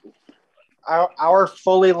 our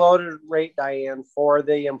fully loaded rate, Diane, for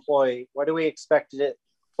the employee, what do we expect it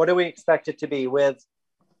to be with,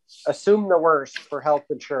 assume the worst for health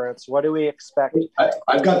insurance? What do we expect?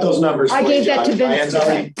 I've got those numbers. I gave that to Vince.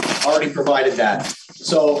 Diane's already provided that.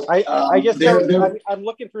 So I'm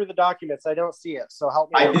looking through the documents. I don't see it. So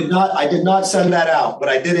help me. I did not send that out, but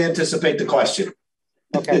I did anticipate the question.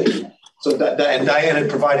 Okay. So and Diane had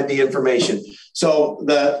provided the information. So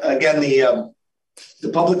the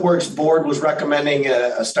Public Works Board was recommending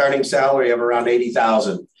a starting salary of around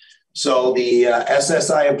 $80,000. So the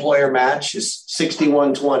SSI employer match is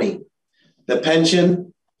 $6,120. The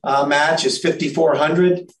pension match is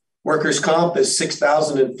 $5,400. Workers' comp is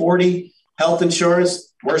 $6,040. Health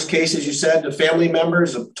insurance, worst case, as you said, to family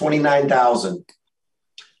members of $29,000.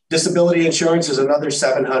 Disability insurance is another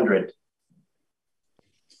 $700.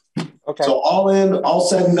 Okay. So all in, all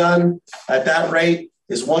said and done, at that rate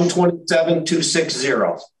is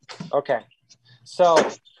 $127,260. Okay. So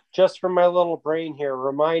just from my little brain here,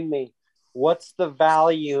 remind me, what's the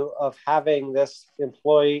value of having this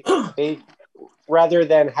employee paid rather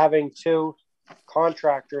than having two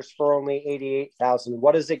contractors for only $88,000?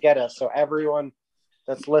 What does it get us? So everyone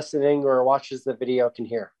that's listening or watches the video can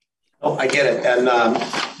hear. Oh, I get it. And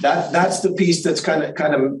that's the piece that's kind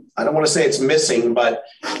of, I don't want to say it's missing, but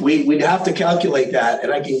we'd have to calculate that,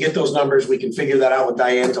 and I can get those numbers. We can figure that out with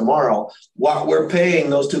Diane tomorrow. What we're paying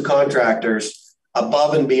those two contractors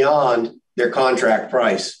above and beyond their contract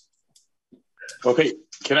price. Okay,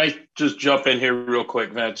 can I just jump in here real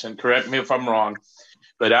quick, Vince, and correct me if I'm wrong,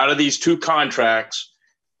 but out of these two contracts,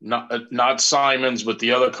 not Simon's, but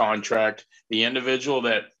the other contract, the individual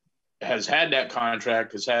that has had that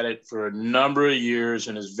contract has had it for a number of years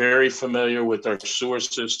and is very familiar with our sewer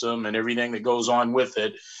system and everything that goes on with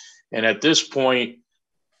it. And at this point,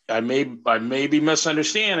 I may be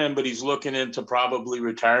misunderstanding, but he's looking into probably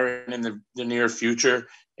retiring in the near future.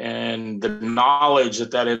 And the knowledge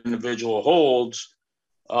that individual holds,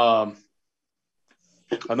 I'm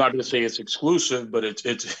not going to say it's exclusive, but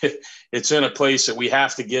it's in a place that we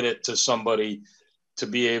have to get it to somebody to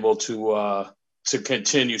be able to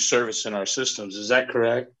continue servicing our systems. Is that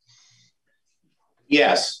correct?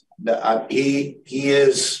 Yes, he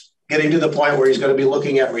is getting to the point where he's going to be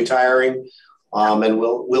looking at retiring, and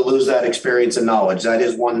we'll lose that experience and knowledge. That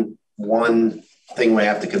is one thing we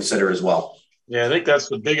have to consider as well. Yeah, I think that's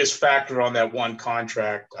the biggest factor on that one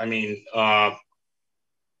contract. I mean,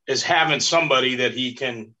 is having somebody that he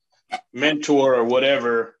can mentor or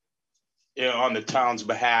whatever, on the town's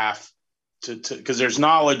behalf, because there's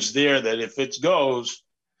knowledge there that if it goes,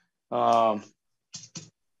 we're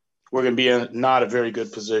going to be in not a very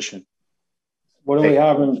good position. What do we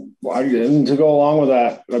have to go along with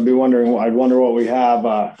that? I'd wonder what we have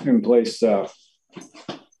in place to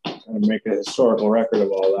kind of make a historical record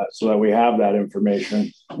of all that, so that we have that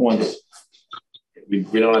information once. We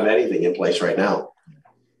don't have anything in place right now,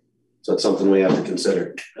 so it's something we have to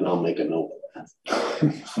consider, and I'll make a note of that.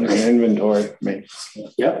 Like an inventory, maybe.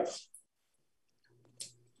 Yep.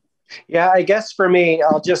 Yeah, I guess for me,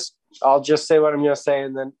 I'll just say what I'm going to say,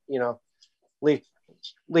 and then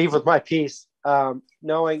leave with my piece.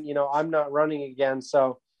 Knowing I'm not running again,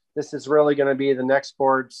 so this is really going to be the next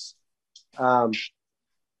board's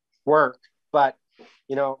work. But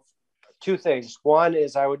two things. One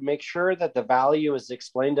is I would make sure that the value is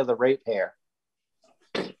explained to the ratepayer,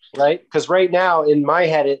 right? Because right now in my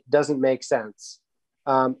head it doesn't make sense,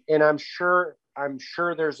 and I'm sure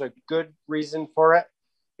there's a good reason for it.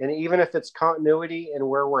 And even if it's continuity and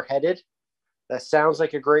where we're headed, that sounds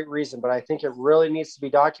like a great reason, but I think it really needs to be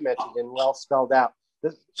documented and well spelled out.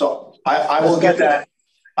 So I will get that.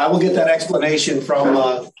 I will get that explanation from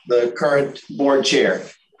the current board chair.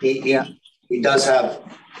 He does have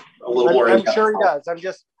a little more. I'm sure he does.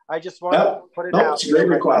 I just want to put it out. It's a great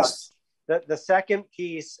request. The second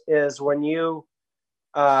piece is when you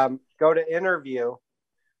go to interview,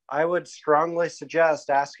 I would strongly suggest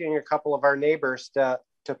asking a couple of our neighbors to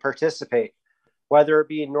participate, whether it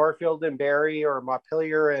be Northfield and Barry or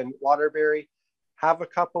Montpelier and Waterbury. Have a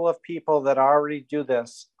couple of people that already do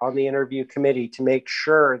this on the interview committee to make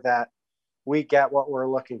sure that we get what we're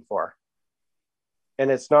looking for.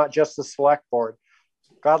 And it's not just the select board.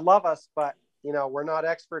 God love us, but we're not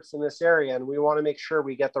experts in this area, and we want to make sure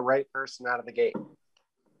we get the right person out of the gate.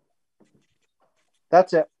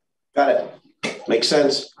 That's it. Got it. Makes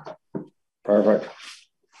sense. Perfect.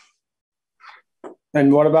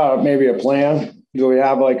 And what about maybe a plan? Do we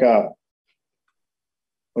have like a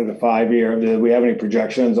 5-year? Do we have any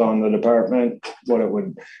projections on the department?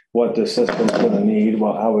 What the system's going to need?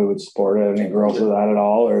 How we would support it? Any growth of that at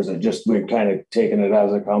all, or is it just we've kind of taken it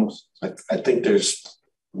as it comes? I think there's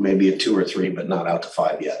maybe a 2 or 3, but not out to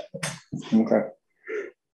 5 yet. Okay.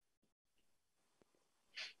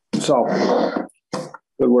 So,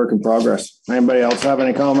 good work in progress. Anybody else have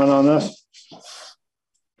any comment on this?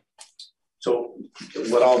 So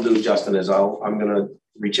what I'll do, Justin, is I'm going to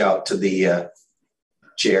reach out to the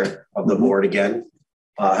chair of the board again,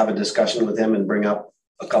 have a discussion with him and bring up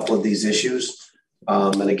a couple of these issues.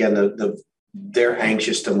 And again, they're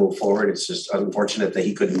anxious to move forward. It's just unfortunate that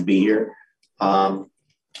he couldn't be here.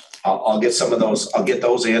 I'll get some of those. I'll get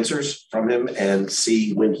those answers from him and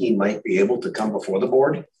see when he might be able to come before the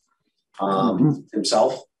board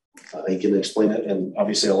himself. He can explain it, and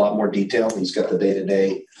obviously a lot more detail. He's got the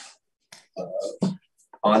day-to-day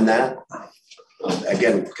on that.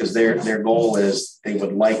 Again, because their goal is they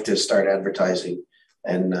would like to start advertising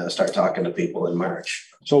and start talking to people in March.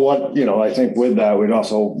 So what, I think with that, we'd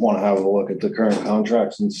also want to have a look at the current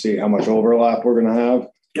contracts and see how much overlap we're going to have.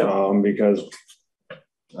 Yep. Because,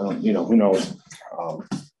 who knows?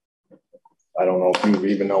 I don't know if you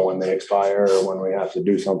even know when they expire or when we have to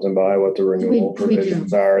do something by, what the renewal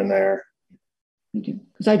provisions are in there. We do,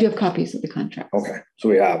 because I do have copies of the contract. Okay, so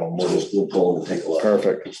we have them. We'll pull them and take a look.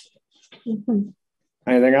 Perfect.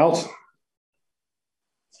 Anything else?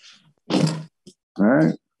 All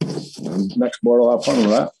right. Next board will have fun with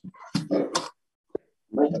that.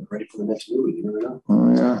 Might have ready for the next movie, you never know.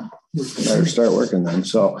 Oh, yeah. Better start working then.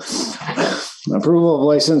 So approval of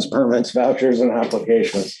license permits, vouchers, and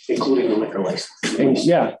applications. Including the liquor license.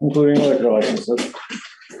 Yeah, including liquor licenses.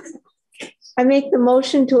 I make the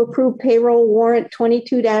motion to approve payroll warrant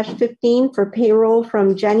 22-15 for payroll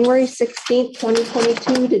from January 16th,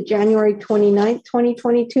 2022 to January 29th,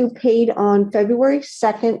 2022, paid on February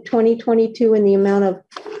 2nd, 2022 in the amount of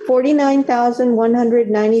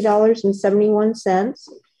 $49,190.71.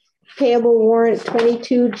 Payable warrant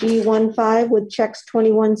 22G15 with checks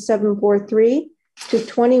 21,743 to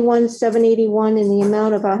 21,781 in the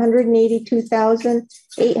amount of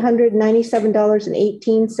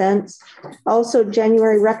 $182,897.18. Also,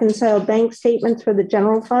 January reconciled bank statements for the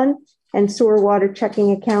general fund and sewer water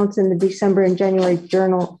checking accounts in the December and January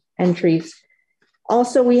journal entries.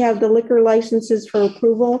 Also, we have the liquor licenses for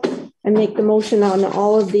approval. I make the motion on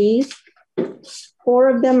all of these. 4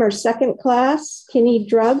 of them are second class: Kinney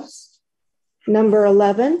Drugs, number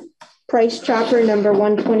 11, Price Chopper, number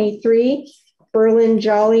 123, Berlin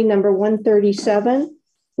Jolly, number 137.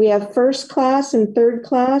 We have first class and third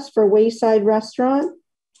class for Wayside Restaurant.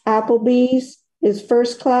 Applebee's is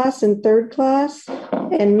first class and third class,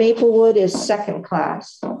 and Maplewood is second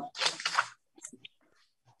class.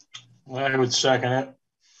 I would second it.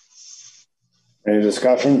 Any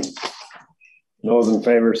discussion? Those in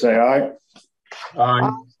favor say aye.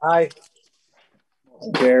 Aye.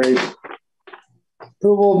 Carried.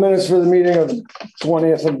 Approval of minutes for the meeting of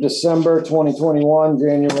 20th of December, 2021,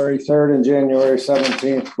 January 3rd and January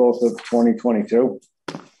 17th, both of 2022.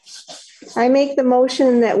 I make the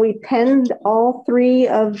motion that we penned all 3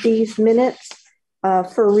 of these minutes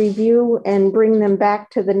for review and bring them back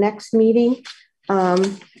to the next meeting.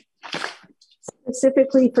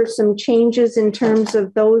 Specifically for some changes in terms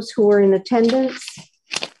of those who are in attendance.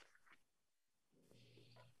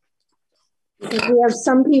 We have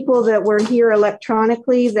some people that were here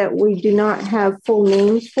electronically that we do not have full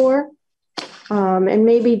names for, and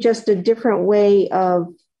maybe just a different way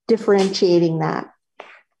of differentiating that.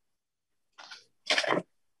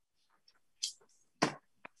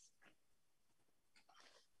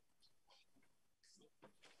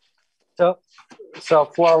 So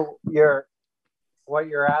for what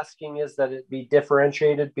you're asking is that it be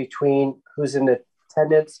differentiated between who's in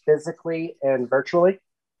attendance physically and virtually?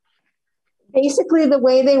 Basically, the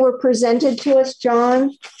way they were presented to us,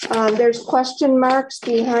 John, there's question marks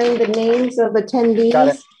behind the names of attendees. Got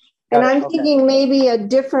it. And I'm thinking maybe a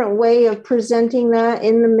different way of presenting that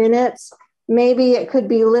in the minutes. Maybe it could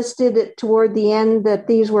be listed toward the end that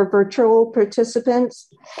these were virtual participants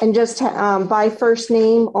and just by first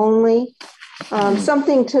name only,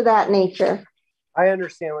 something to that nature. I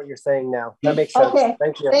understand what you're saying now. That makes sense. Okay.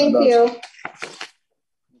 Thank you. Thank you.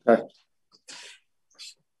 Okay.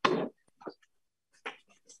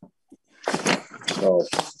 So,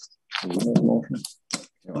 motion.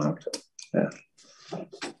 You don't have to. Yeah.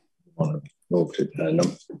 Want to move to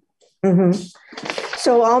addendum.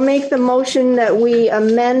 So I'll make the motion that we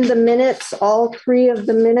amend the minutes, all 3 of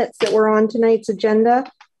the minutes that were on tonight's agenda,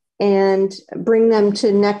 and bring them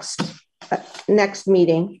to next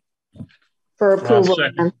meeting for approval.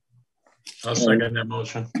 I'll second that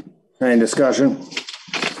motion. Any discussion?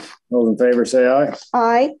 Those in favor say aye.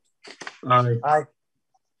 Aye. Aye.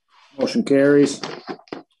 Motion carries.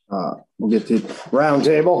 We'll get to round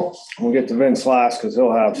table. We'll get to Vince last because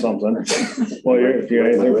he'll have something. Well, if you have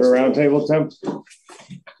anything for round table, Tim?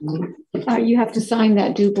 You have to sign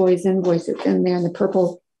that Du Bois invoice. It's in there in the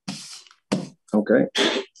purple. Okay.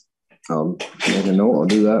 Make a note. I'll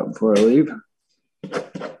do that before I leave.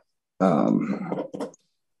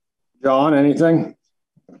 John, anything?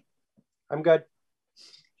 I'm good.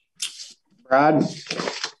 Brad?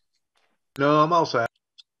 No, I'm all set.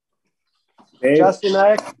 Dave? Justin,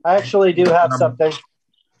 I actually do have something.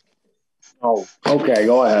 Oh, okay.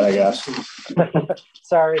 Go ahead, I guess.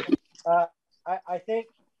 Sorry. I think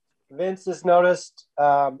Vince has noticed,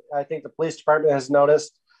 I think the police department has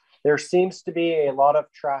noticed, there seems to be a lot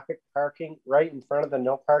of traffic parking right in front of the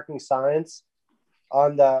no parking signs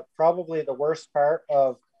on the probably the worst part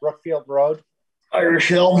of Brookfield Road. Irish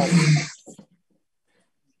Hill.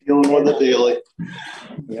 Dealing with it daily.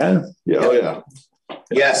 Yeah. Oh, yeah.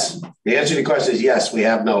 Yes. The answer to the question is yes, we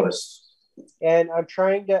have noticed. And I'm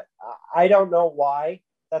trying to, I don't know why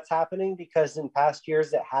that's happening because in past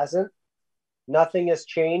years it hasn't. Nothing has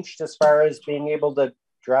changed as far as being able to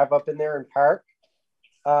drive up in there and park.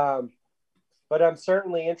 But I'm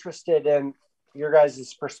certainly interested in your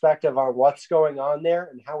guys' perspective on what's going on there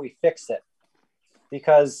and how we fix it.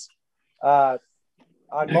 Because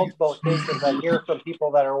on multiple occasions, I hear from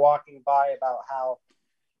people that are walking by about how,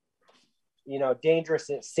 dangerous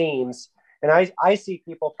it seems. And I see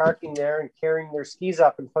people parking there and carrying their skis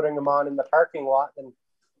up and putting them on in the parking lot and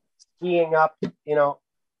skiing up,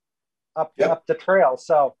 up the trail.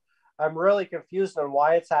 So I'm really confused on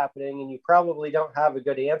why it's happening, and you probably don't have a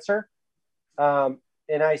good answer. And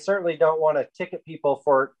I certainly don't want to ticket people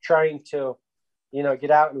for trying to,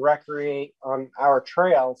 get out and recreate on our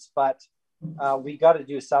trails, but we got to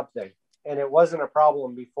do something. And it wasn't a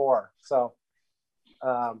problem before. So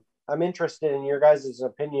I'm interested in your guys'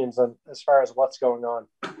 opinions on as far as what's going on.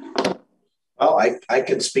 Well, I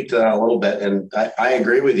can speak to that a little bit, and I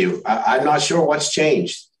agree with you. I'm not sure what's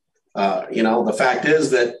changed. The fact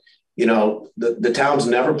is that, the town's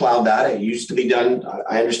never plowed that. It used to be done.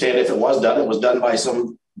 I understand if it was done by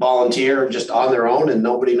some volunteer just on their own, and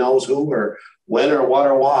nobody knows who or when or what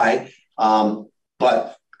or why.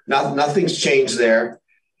 But nothing's changed there.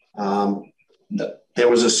 There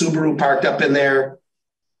was a Subaru parked up in there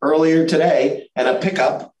earlier today and a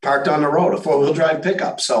pickup parked on the road, a 4-wheel drive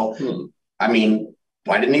pickup. So, I mean,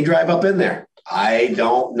 why didn't he drive up in there? I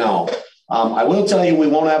don't know. I will tell you, we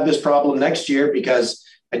won't have this problem next year because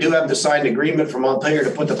I do have the signed agreement from Montpelier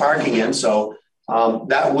to put the parking in. So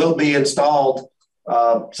that will be installed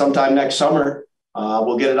sometime next summer.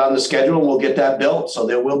 We'll get it on the schedule and we'll get that built. So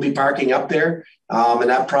there will be parking up there, and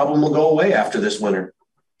that problem will go away after this winter.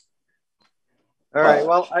 All right.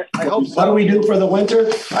 Well, I hope so. What do we do for the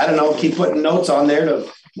winter? I don't know. Keep putting notes on there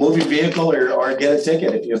to move your vehicle or get a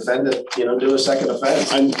ticket. If you offend it, do a second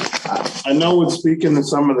offense. I know with speaking to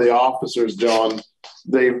some of the officers, John,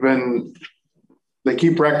 they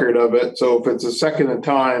keep record of it. So if it's a second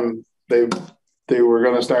time, they were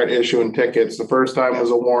going to start issuing tickets. The first time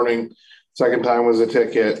was a warning. Second time was a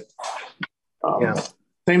ticket.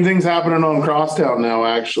 Same thing's happening on Crosstown now,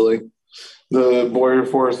 actually. The Boyer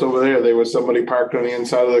Forest over there was somebody parked on the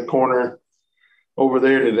inside of the corner over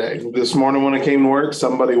there today. This morning when I came to work,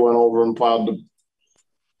 somebody went over and plowed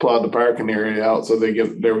the parking area out, so they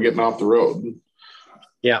were getting off the road.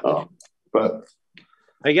 Yeah. But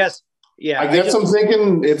I guess I'm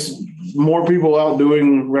thinking it's more people out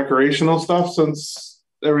doing recreational stuff since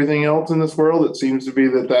everything else in this world. It seems to be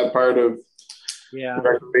that part of the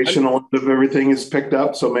recreational end of everything is picked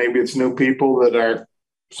up. So maybe it's new people that are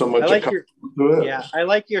so much. I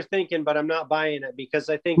like your thinking, but I'm not buying it because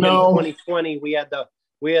I think in 2020 we had the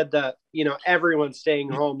everyone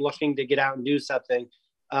staying home looking to get out and do something.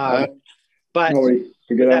 But to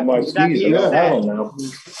get out my skis,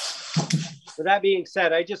 with that being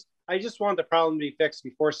said, I just want the problem to be fixed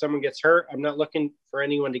before someone gets hurt. I'm not looking for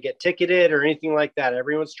anyone to get ticketed or anything like that.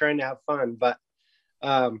 Everyone's trying to have fun, but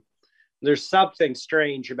there's something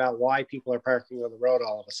strange about why people are parking on the road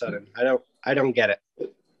all of a sudden. I don't get it.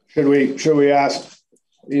 Should we ask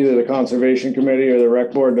either the conservation committee or the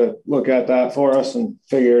rec board to look at that for us and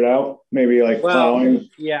figure it out? Maybe plowing.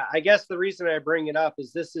 Yeah, I guess the reason I bring it up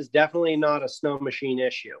is this is definitely not a snow machine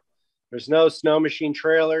issue. There's no snow machine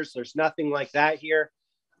trailers. There's nothing like that here.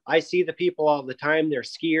 I see the people all the time. They're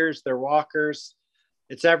skiers, they're walkers.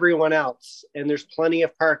 It's everyone else. And there's plenty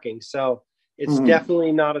of parking. So it's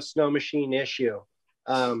definitely not a snow machine issue.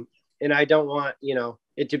 And I don't want,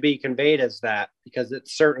 it to be conveyed as that because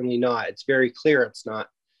it's certainly not. It's very clear it's not.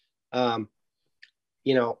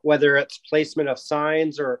 Whether it's placement of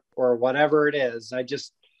signs or whatever it is,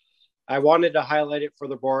 I wanted to highlight it for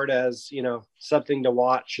the board as, something to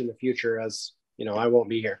watch in the future as, I won't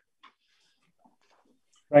be here.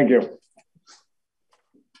 Thank you.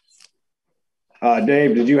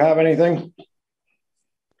 Dave, did you have anything?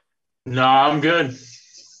 No, I'm good.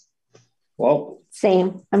 Well,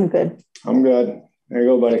 same. I'm good. I'm good. There you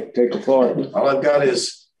go, buddy. Take the floor. All I've got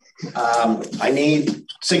is I need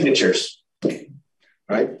signatures,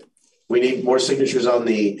 right? We need more signatures on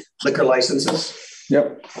the liquor licenses.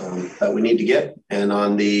 Yep. That we need to get, and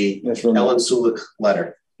on the Ellen Sulik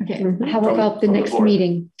letter. Okay. How about the next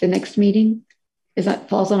meeting? The next meeting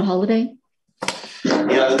falls on a holiday?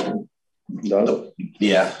 Yeah.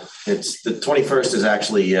 Yeah. It's the 21st is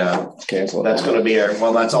actually canceled. That's going to be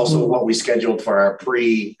that's also what we scheduled for our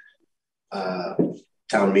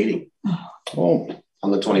town meeting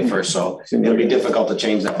on the 21st. So it'll be difficult to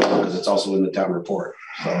change that because it's also in the town report.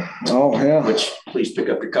 So, which please pick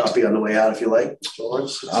up your copy on the way out if you like.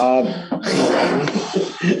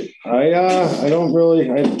 I don't really.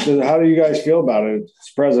 How do you guys feel about it?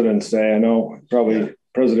 It's President's Day. I know probably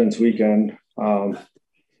President's Weekend.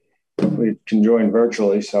 We can join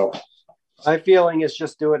virtually. So my feeling is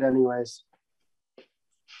just do it anyways.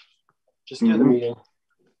 Just do the meeting.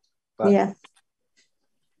 But. Yeah.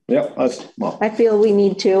 Yep. I feel we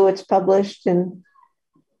need to. It's published and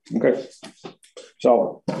Okay.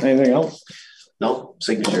 So anything else? No,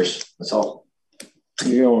 signatures, that's all.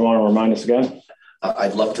 You don't want to remind us again?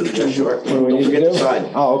 I'd love to, just sure. What do we Don't need forget to to do?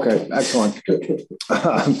 sign. Oh, okay, excellent.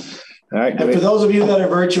 All right. And for those of you that are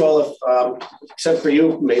virtual, if, except for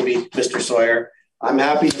you, maybe Mr. Sawyer, I'm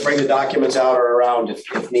happy to bring the documents out or around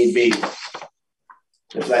if need be,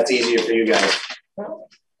 if that's easier for you guys.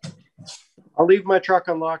 I'll leave my truck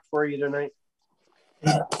unlocked for you tonight.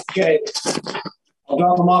 Okay. I'll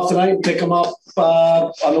drop them off tonight and pick them up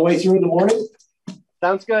on the way through in the morning.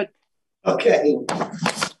 Sounds good. Okay.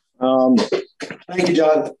 Thank you,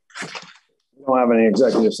 John. We don't have any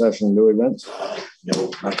executive session, do we, Vince?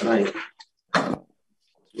 No, not tonight.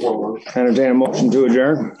 Entertain a motion to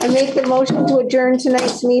adjourn. I make the motion to adjourn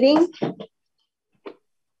tonight's meeting.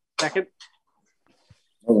 Second.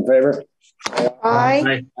 All in favor?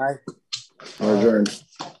 Aye. Aye. We're adjourned.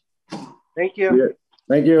 Thank you.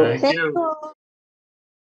 Thank you. Thank you.